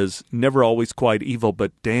evil is never always quite evil,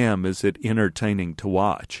 but damn, is it entertaining to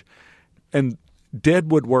watch. And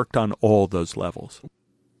Deadwood worked on all those levels.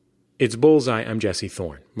 It's Bullseye. I'm Jesse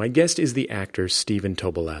Thorne. My guest is the actor Stephen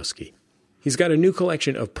Tobolowsky. He's got a new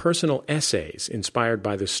collection of personal essays inspired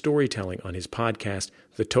by the storytelling on his podcast,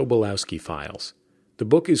 The Tobolowsky Files. The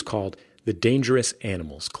book is called The Dangerous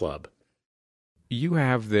Animals Club. You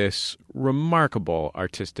have this remarkable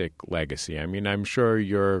artistic legacy. I mean, I'm sure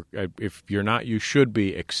if you're not, you should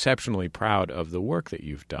be exceptionally proud of the work that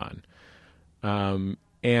you've done.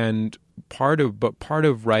 And part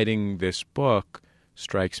of writing this book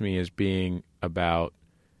strikes me as being about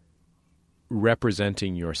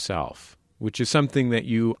representing yourself, which is something that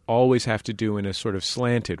you always have to do in a sort of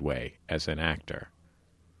slanted way as an actor.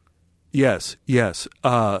 Yes.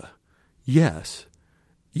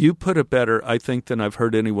 You put it better, I think, than I've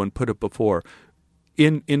heard anyone put it before.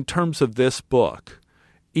 In terms of this book,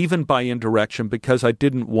 even by indirection, because I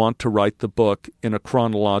didn't want to write the book in a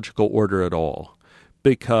chronological order at all,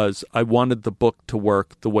 because I wanted the book to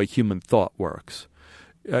work the way human thought works.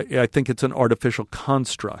 I think it's an artificial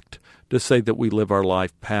construct to say that we live our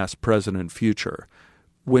life past, present, and future.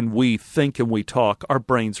 When we think and we talk, our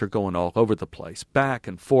brains are going all over the place, back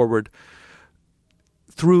and forward.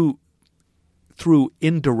 Through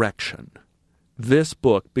indirection, this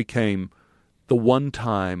book became the one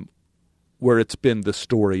time where it's been the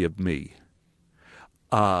story of me.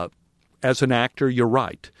 As an actor, you're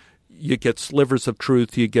right. You get slivers of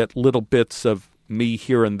truth, you get little bits of me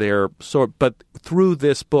here and there. But through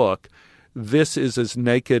this book, this is as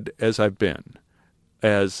naked as I've been,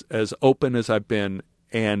 as open as I've been,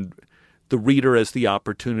 and the reader has the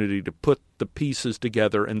opportunity to put the pieces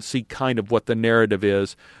together and see kind of what the narrative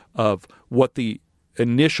is of what the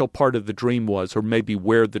initial part of the dream was, or maybe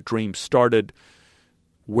where the dream started,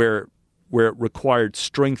 where it required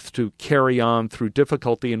strength to carry on through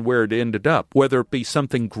difficulty, and where it ended up, whether it be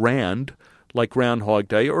something grand like Groundhog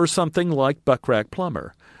Day or something like Buckrack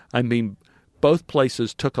Plumber. I mean, both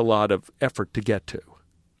places took a lot of effort to get to.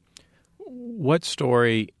 What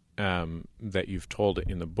story that you've told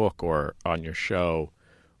in the book or on your show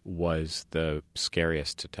was the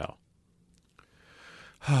scariest to tell?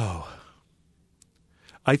 Oh,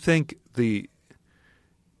 I think the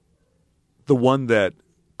one that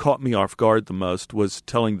caught me off guard the most was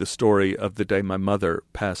telling the story of the day my mother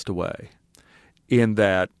passed away. In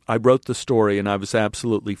that I wrote the story and I was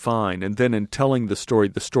absolutely fine, and then in telling the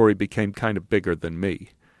story became kind of bigger than me.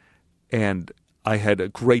 And I had a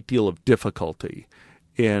great deal of difficulty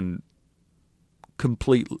in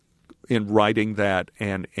writing that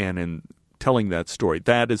and in telling that story.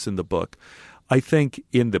 That is in the book. I think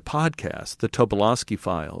in the podcast, the Tobolowsky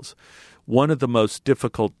Files, one of the most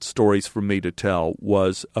difficult stories for me to tell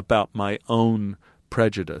was about my own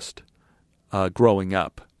prejudice growing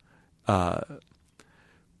up.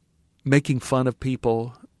 Making fun of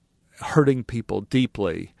people, hurting people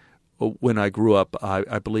deeply. When I grew up,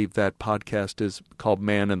 I believe that podcast is called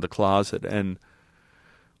Man in the Closet. And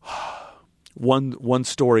one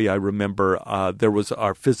story I remember, there was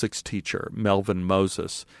our physics teacher, Melvin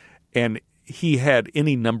Moses, and he had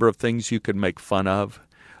any number of things you could make fun of.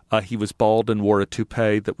 He was bald and wore a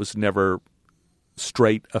toupee that was never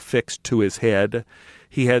straight affixed to his head.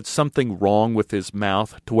 He had something wrong with his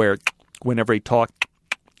mouth to where whenever he talked,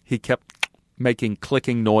 he kept making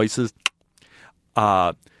clicking noises.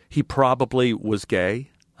 He probably was gay.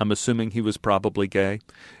 I'm assuming he was probably gay.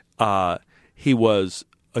 He was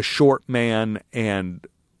a short man and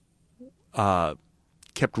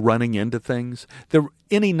kept running into things. There were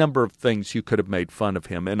any number of things you could have made fun of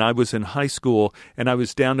him. And I was in high school, and I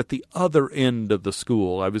was down at the other end of the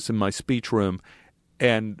school. I was in my speech room,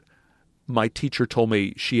 and my teacher told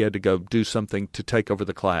me she had to go do something to take over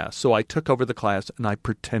the class. So I took over the class, and I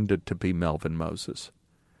pretended to be Melvin Moses.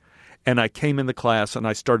 And I came in the class, and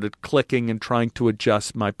I started clicking and trying to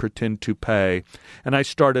adjust my pretend toupee. And I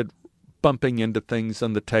started bumping into things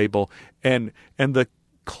on the table, and the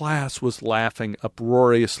class was laughing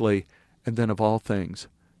uproariously. And then, of all things,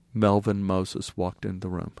 Melvin Moses walked in the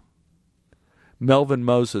room. Melvin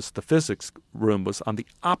Moses, the physics room, was on the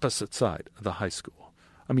opposite side of the high school.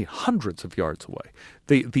 I mean, hundreds of yards away.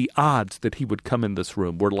 The odds that he would come in this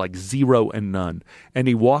room were like 0 and none. And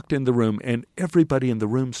he walked in the room, and everybody in the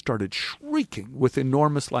room started shrieking with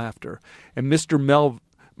enormous laughter. And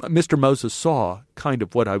Mr. Moses saw kind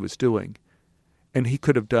of what I was doing. And he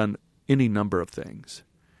could have done any number of things.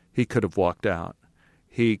 He could have walked out.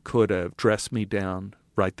 He could have dressed me down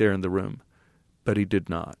right there in the room. But he did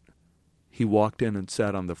not. He walked in and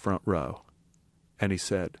sat on the front row. And he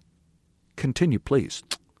said, "Continue, please."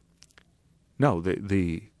 "No,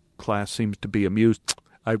 the class seems to be amused.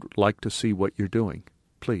 I'd like to see what you're doing.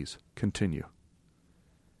 Please, continue."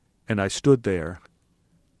 And I stood there,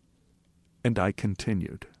 and I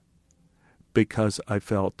continued, because I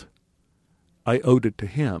felt I owed it to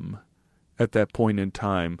him at that point in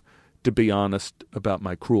time to be honest about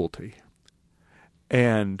my cruelty.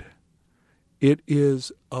 And it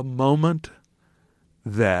is a moment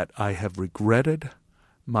that I have regretted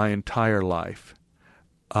my entire life.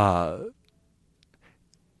 I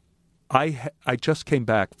just came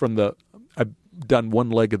back from I've done one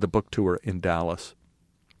leg of the book tour in Dallas.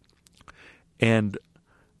 And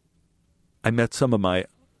I met some of my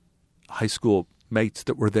high school mates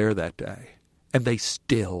that were there that day. And they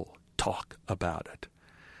still talk about it.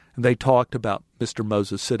 And they talked about Mr.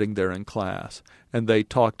 Moses sitting there in class, and they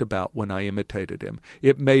talked about when I imitated him.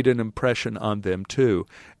 It made an impression on them, too,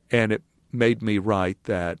 and it made me write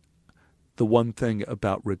that the one thing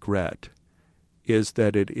about regret is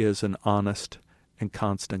that it is an honest and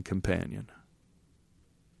constant companion.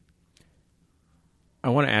 I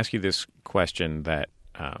want to ask you this question that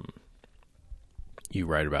you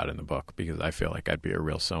write about in the book, because I feel like I'd be a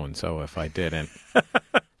real so-and-so if I didn't.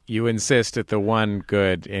 You insist that the one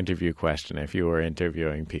good interview question, if you were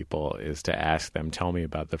interviewing people, is to ask them, tell me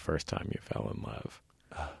about the first time you fell in love.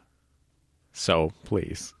 So,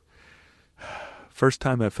 please. First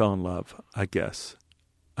time I fell in love, I guess,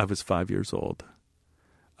 I was 5 years old.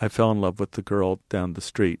 I fell in love with the girl down the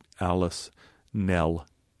street, Alice Nell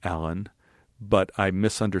Allen, but I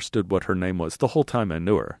misunderstood what her name was the whole time I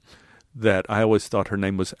knew her. That I always thought her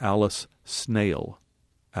name was Alice Snail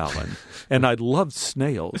Allen. And I loved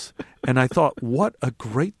snails. And I thought, what a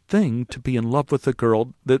great thing to be in love with a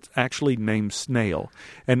girl that's actually named Snail.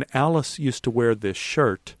 And Alice used to wear this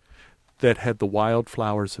shirt that had the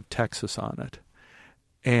wildflowers of Texas on it.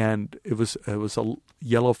 And it was a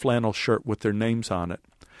yellow flannel shirt with their names on it.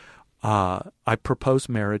 I proposed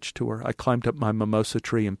marriage to her. I climbed up my mimosa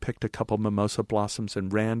tree and picked a couple mimosa blossoms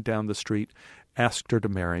and ran down the street, asked her to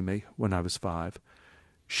marry me when I was 5.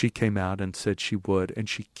 She came out and said she would, and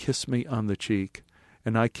she kissed me on the cheek,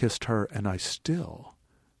 and I kissed her, and I still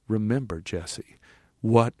remember, Jesse,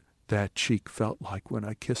 what that cheek felt like when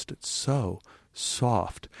I kissed it. So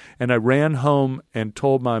soft. And I ran home and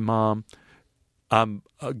told my mom, I'm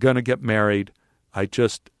going to get married. I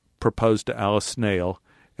just proposed to Alice Snail.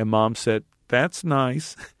 And Mom said, that's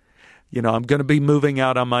nice. I'm going to be moving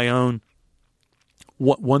out on my own.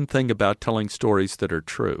 One thing about telling stories that are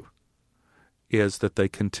true is that they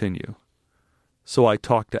continue. So I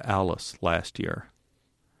talked to Alice last year.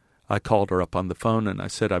 I called her up on the phone and I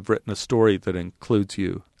said, I've written a story that includes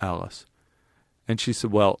you, Alice. And she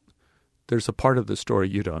said, well, there's a part of the story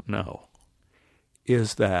you don't know,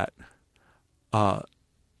 is that I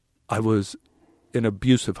was in an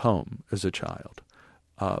abusive home as a child.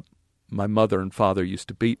 My mother and father used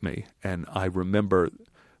to beat me, and I remember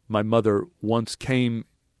my mother once came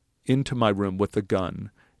into my room with a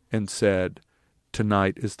gun and said,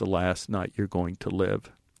 tonight is the last night you're going to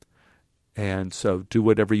live. And so do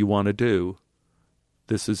whatever you want to do.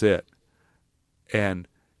 This is it. And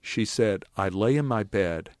she said, I lay in my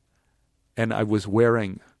bed, and I was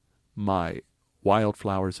wearing my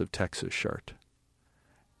Wildflowers of Texas shirt.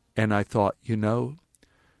 And I thought,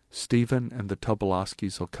 Stephen and the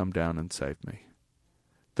Tobolowskys will come down and save me.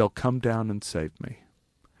 They'll come down and save me.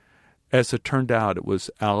 As it turned out, it was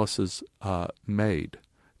Alice's maid,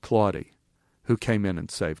 Claudie, who came in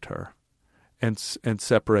and saved her and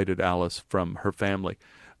separated Alice from her family.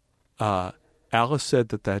 Alice said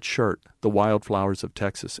that shirt, the Wildflowers of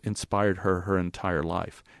Texas, inspired her entire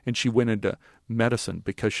life. And she went into medicine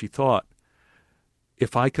because she thought,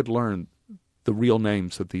 if I could learn the real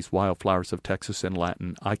names of these wildflowers of Texas in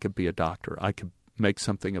Latin, I could be a doctor. I could make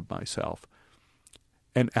something of myself.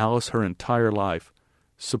 And Alice, her entire life,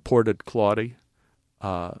 supported Claudie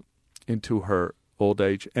into her old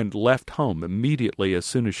age and left home immediately as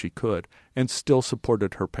soon as she could and still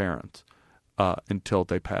supported her parents until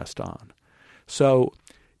they passed on. So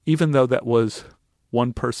even though that was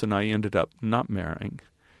one person I ended up not marrying,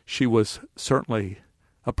 she was certainly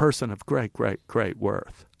a person of great, great, great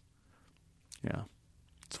worth. Yeah,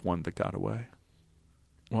 it's one that got away.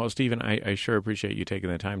 Well, Stephen, I sure appreciate you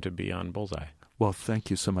taking the time to be on Bullseye. Well,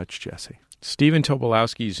 thank you so much, Jesse. Stephen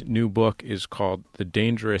Tobolowsky's new book is called The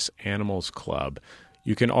Dangerous Animals Club.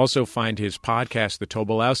 You can also find his podcast, The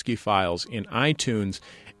Tobolowsky Files, in iTunes,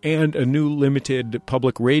 and a new limited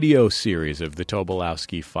public radio series of The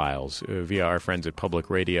Tobolowsky Files via our friends at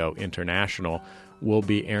Public Radio International. Will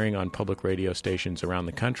be airing on public radio stations around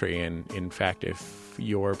the country. And in fact, if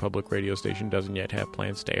your public radio station doesn't yet have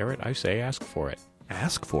plans to air it, I say ask for it.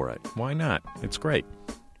 Ask for it. Why not? It's great.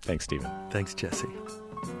 Thanks, Stephen. Thanks, Jesse.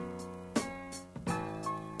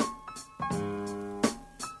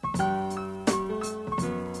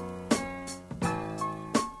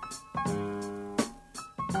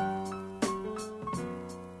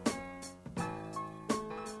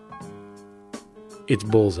 It's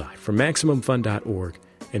Bullseye from MaximumFun.org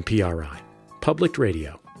and PRI, Public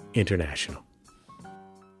Radio International.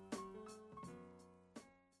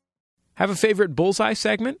 Have a favorite Bullseye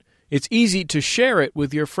segment? It's easy to share it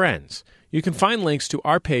with your friends. You can find links to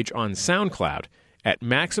our page on SoundCloud at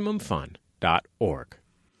MaximumFun.org.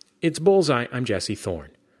 It's Bullseye. I'm Jesse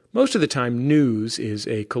Thorne. Most of the time, news is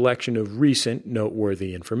a collection of recent,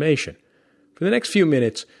 noteworthy information. For the next few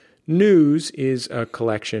minutes, News is a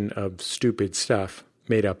collection of stupid stuff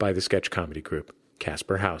made up by the sketch comedy group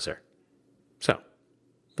Kasper Hauser. So,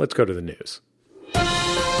 let's go to the news.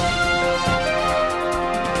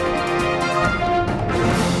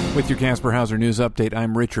 With your Kasper Hauser News Update,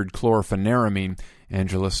 I'm Richard Chlorphenaramine.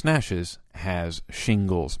 Angela Sneshes has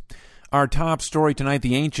shingles. Our top story tonight,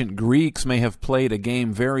 the ancient Greeks may have played a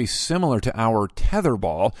game very similar to our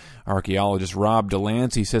tetherball. Archaeologist Rob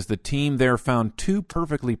Delancey says the team there found two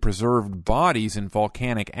perfectly preserved bodies in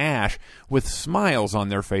volcanic ash with smiles on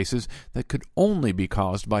their faces that could only be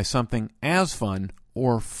caused by something as fun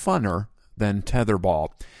or funner than tetherball.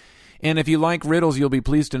 And if you like riddles, you'll be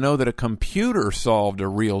pleased to know that a computer solved a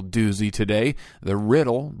real doozy today. The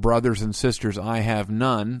riddle, brothers and sisters, I have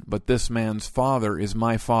none, but this man's father is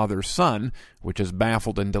my father's son, which has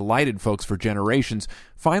baffled and delighted folks for generations,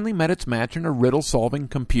 finally met its match in a riddle-solving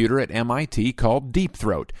computer at MIT called Deep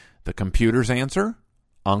Throat. The computer's answer?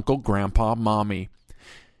 Uncle, Grandpa, Mommy.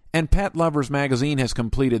 And Pet Lovers magazine has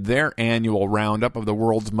completed their annual roundup of the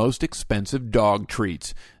world's most expensive dog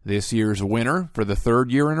treats. This year's winner, for the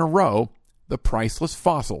third year in a row, the priceless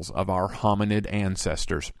fossils of our hominid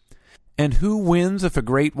ancestors. And who wins if a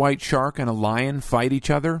great white shark and a lion fight each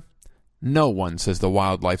other? No one, says the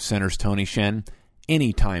Wildlife Center's Tony Shen.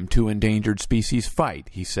 Anytime two endangered species fight,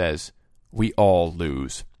 he says, we all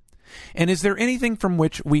lose. And is there anything from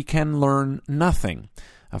which we can learn nothing?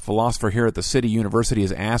 A philosopher here at the City University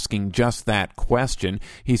is asking just that question.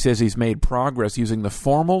 He says he's made progress using the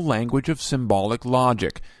formal language of symbolic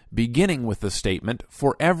logic, beginning with the statement,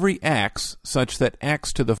 for every X, such that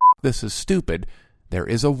X to the this is stupid, there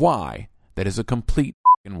is a Y that is a complete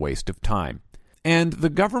waste of time. And the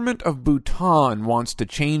government of Bhutan wants to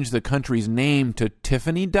change the country's name to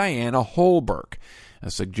Tiffany Diana Holberg, a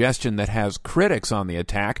suggestion that has critics on the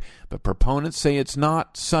attack, but proponents say it's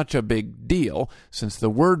not such a big deal, since the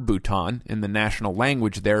word Bhutan in the national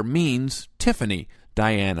language there means Tiffany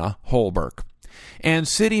Diana Holberg. And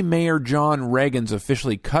City Mayor John Reagans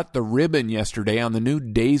officially cut the ribbon yesterday on the new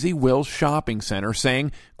Daisy Will Shopping Center,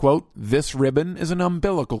 saying, quote, this ribbon is an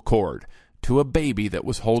umbilical cord to a baby that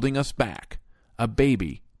was holding us back, a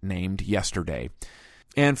baby named yesterday.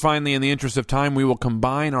 And finally, in the interest of time, we will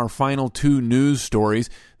combine our final two news stories.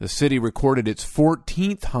 The city recorded its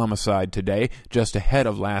 14th homicide today, just ahead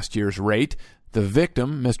of last year's rate. The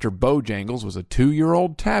victim, Mr. Bojangles, was a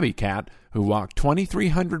 2-year-old tabby cat who walked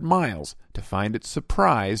 2,300 miles to find its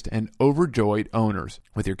surprised and overjoyed owners.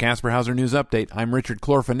 With your Kasper Hauser News Update, I'm Richard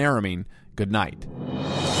Chlorphenaramine. Good night.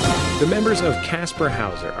 The members of Kasper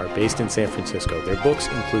Hauser are based in San Francisco. Their books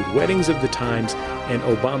include Weddings of the Times and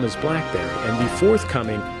Obama's BlackBerry, and the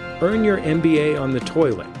forthcoming Earn Your MBA on the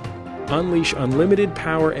Toilet. Unleash unlimited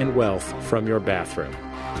power and wealth from your bathroom.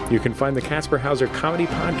 You can find the Kasper Hauser Comedy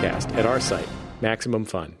Podcast at our site,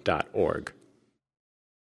 MaximumFun.org.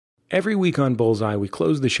 Every week on Bullseye, we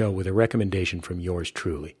close the show with a recommendation from yours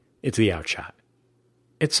truly. It's The Outshot.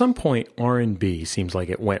 At some point, R&B seems like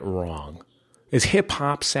it went wrong. As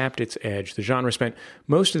hip-hop sapped its edge, the genre spent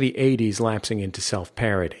most of the 80s lapsing into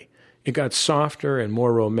self-parody. It got softer and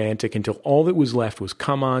more romantic until all that was left was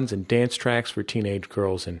come-ons and dance tracks for teenage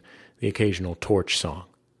girls and the occasional torch song.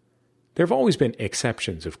 There have always been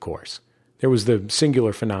exceptions, of course. There was the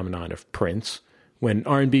singular phenomenon of Prince. When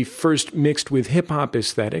R&B first mixed with hip-hop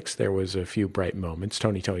aesthetics, there was a few bright moments.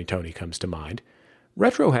 Tony comes to mind.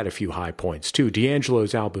 Retro had a few high points, too.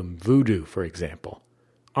 D'Angelo's album Voodoo, for example.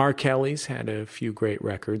 R. Kelly's had a few great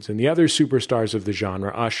records, and the other superstars of the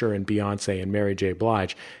genre, Usher and Beyonce and Mary J.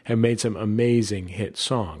 Blige, have made some amazing hit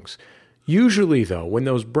songs. Usually, though, when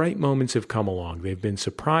those bright moments have come along, they've been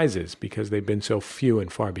surprises because they've been so few and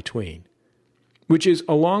far between. Which is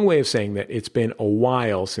a long way of saying that it's been a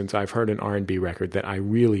while since I've heard an R&B record that I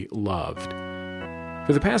really loved.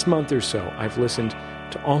 For the past month or so, I've listened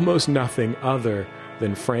to almost nothing other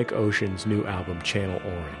than Frank Ocean's new album, Channel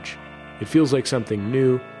Orange. It feels like something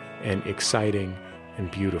new and exciting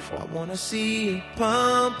and beautiful. I wanna see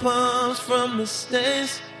pom-poms from the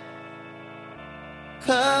stands.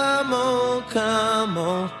 Come on, come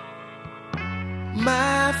on.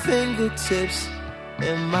 My fingertips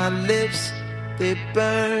and my lips, they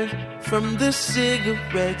burn from the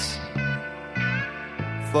cigarettes.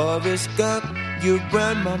 Forrest Gump, you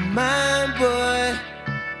run my mind, boy.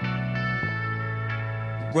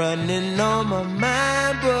 Running on my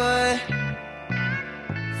mind, boy.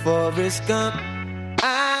 Forrest Gump,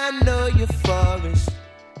 I know you're Forrest.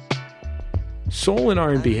 Soul and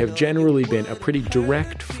R&B have generally been a pretty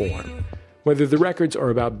direct form. Whether the records are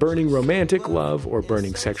about burning romantic love or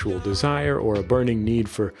burning sexual desire or a burning need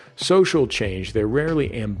for social change, they're rarely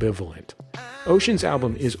ambivalent. Ocean's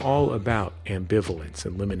album is all about ambivalence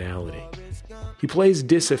and liminality. He plays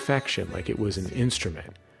disaffection like it was an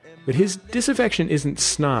instrument, but his disaffection isn't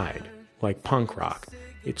snide like punk rock.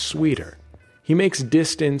 It's sweeter. He makes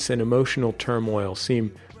distance and emotional turmoil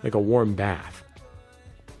seem like a warm bath.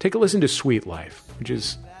 Take a listen to Sweet Life, which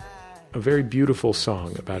is a very beautiful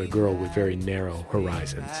song about a girl with very narrow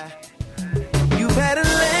horizons. You've had a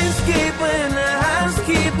landscaper and a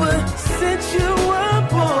housekeeper since you were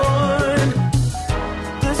born.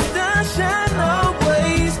 The sunshine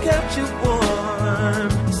always kept you warm.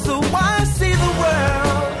 So why see the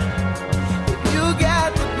world if you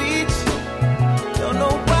got the beach? Don't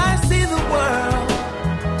know why see the world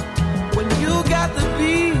when you got the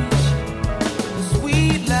beach. The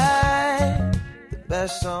sweet life, the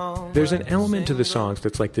best song. There's an element to the songs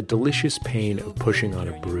that's like the delicious pain of pushing on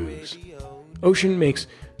a bruise. Ocean makes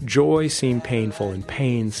joy seem painful and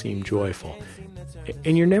pain seem joyful.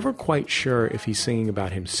 And you're never quite sure if he's singing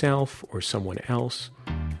about himself or someone else,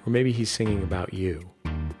 or maybe he's singing about you.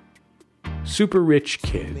 Super Rich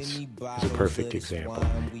Kids is a perfect example.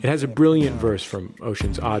 It has a brilliant verse from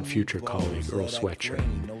Ocean's Odd Future colleague, Earl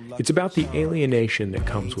Sweatshirt. It's about the alienation that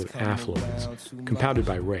comes with affluence, compounded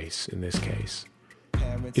by race in this case.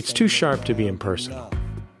 It's too sharp to be impersonal,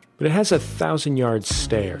 but it has a 1,000-yard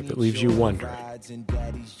stare that leaves you wondering.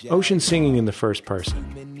 Ocean's singing in the first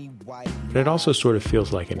person, but it also sort of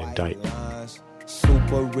feels like an indictment.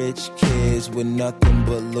 Super rich kids with nothing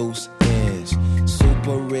but loose ends.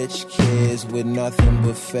 Super rich kids with nothing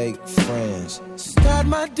but fake friends. Start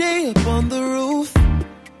my day up on the roof.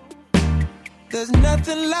 There's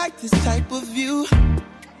nothing like this type of view.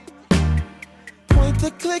 Point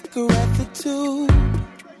the clicker at the tube.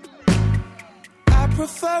 I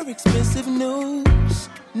prefer expensive news.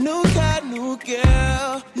 New car, new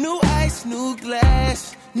girl, new ice, new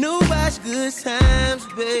glass, new watch, good times,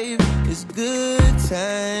 babe. It's good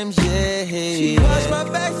times, yeah. She wash my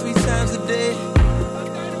back 3 times a day.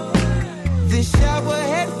 This shower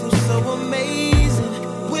head feels so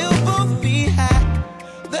amazing. We'll both be high.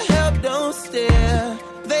 The help don't stare.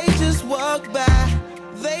 They just walk by.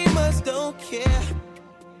 They must don't care.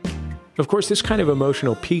 Of course, this kind of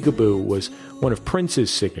emotional peekaboo was one of Prince's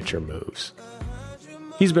signature moves.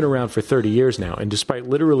 He's been around for 30 years now, and despite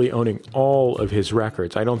literally owning all of his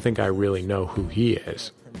records, I don't think I really know who he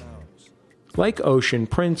is. Like Ocean,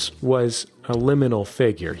 Prince was a liminal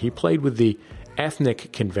figure. He played with the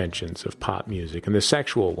ethnic conventions of pop music and the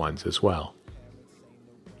sexual ones as well.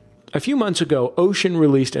 A few months ago, Ocean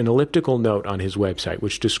released an elliptical note on his website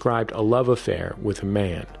which described a love affair with a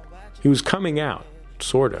man. He was coming out,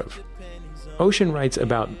 sort of. Ocean writes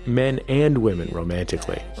about men and women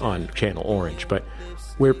romantically on Channel Orange, but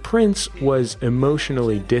where Prince was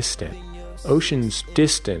emotionally distant, Ocean's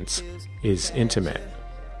distance is intimate.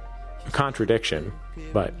 A contradiction,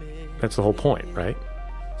 but that's the whole point, right?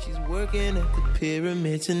 She's working at the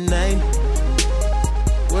pyramid tonight.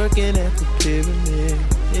 Working at the pyramid,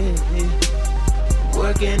 yeah, yeah.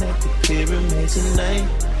 Working at the pyramid tonight.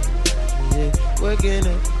 Yeah, working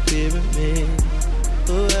at the pyramid.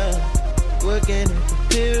 Oh, working at the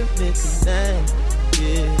pyramid tonight.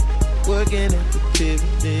 Yeah. Working at the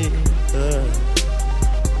pyramid,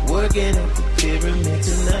 working at the pyramid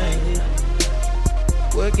tonight.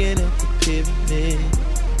 Working at the pyramid,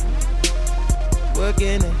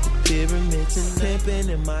 working at the pyramid tonight. Pimping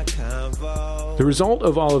in my convo. The result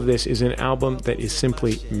of all of this is an album that is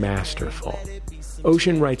simply masterful.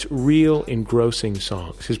 Ocean writes real, engrossing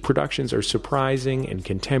songs. His productions are surprising and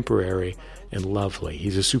contemporary and lovely.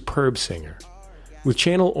 He's a superb singer. With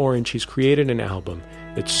Channel Orange, he's created an album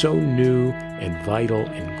that's so new and vital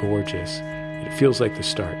and gorgeous that it feels like the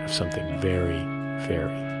start of something very,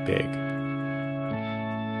 very big.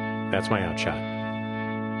 That's my outshot.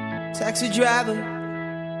 Taxi driver,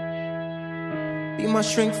 be my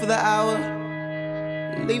shrink for the hour.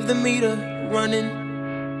 Leave the meter running.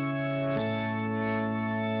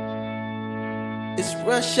 It's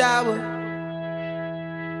rush hour,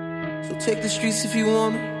 so take the streets if you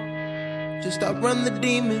want to. Just outrun the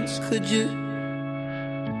demons, could you?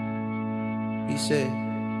 He said,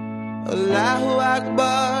 Allahu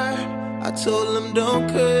Akbar. I told him don't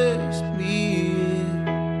curse me.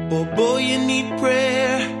 Oh boy, you need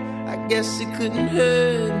prayer. I guess it couldn't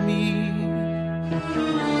hurt me.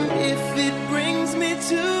 If it brings me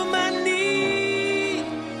to my knees,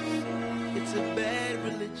 it's a bad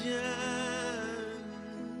religion.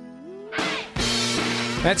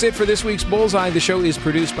 That's it for this week's Bullseye. The show is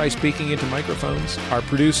produced by Speaking Into Microphones. Our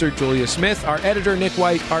producer, Julia Smith. Our editor, Nick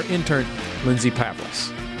White. Our intern, Lindsay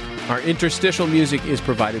Pavlis. Our interstitial music is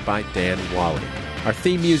provided by Dan Wally. Our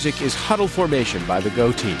theme music is Huddle Formation by the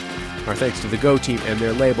Go Team. Our thanks to the Go team and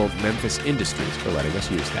their label, Memphis Industries, for letting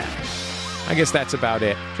us use that. I guess that's about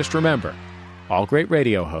it. Just remember, all great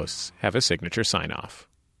radio hosts have a signature sign-off.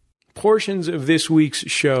 Portions of this week's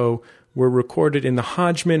show were recorded in the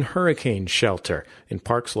Hodgman Hurricane Shelter in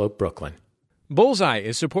Park Slope, Brooklyn. Bullseye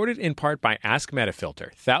is supported in part by Ask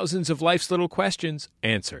Metafilter. Thousands of life's little questions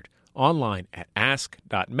answered online at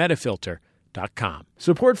ask.metafilter.com.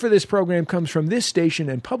 Support for this program comes from this station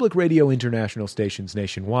and Public Radio International stations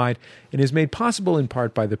nationwide and is made possible in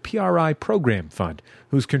part by the PRI Program Fund,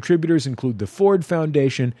 whose contributors include the Ford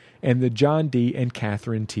Foundation and the John D. and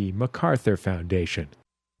Catherine T. MacArthur Foundation.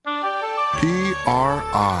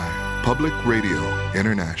 PRI, Public Radio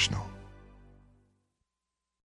International.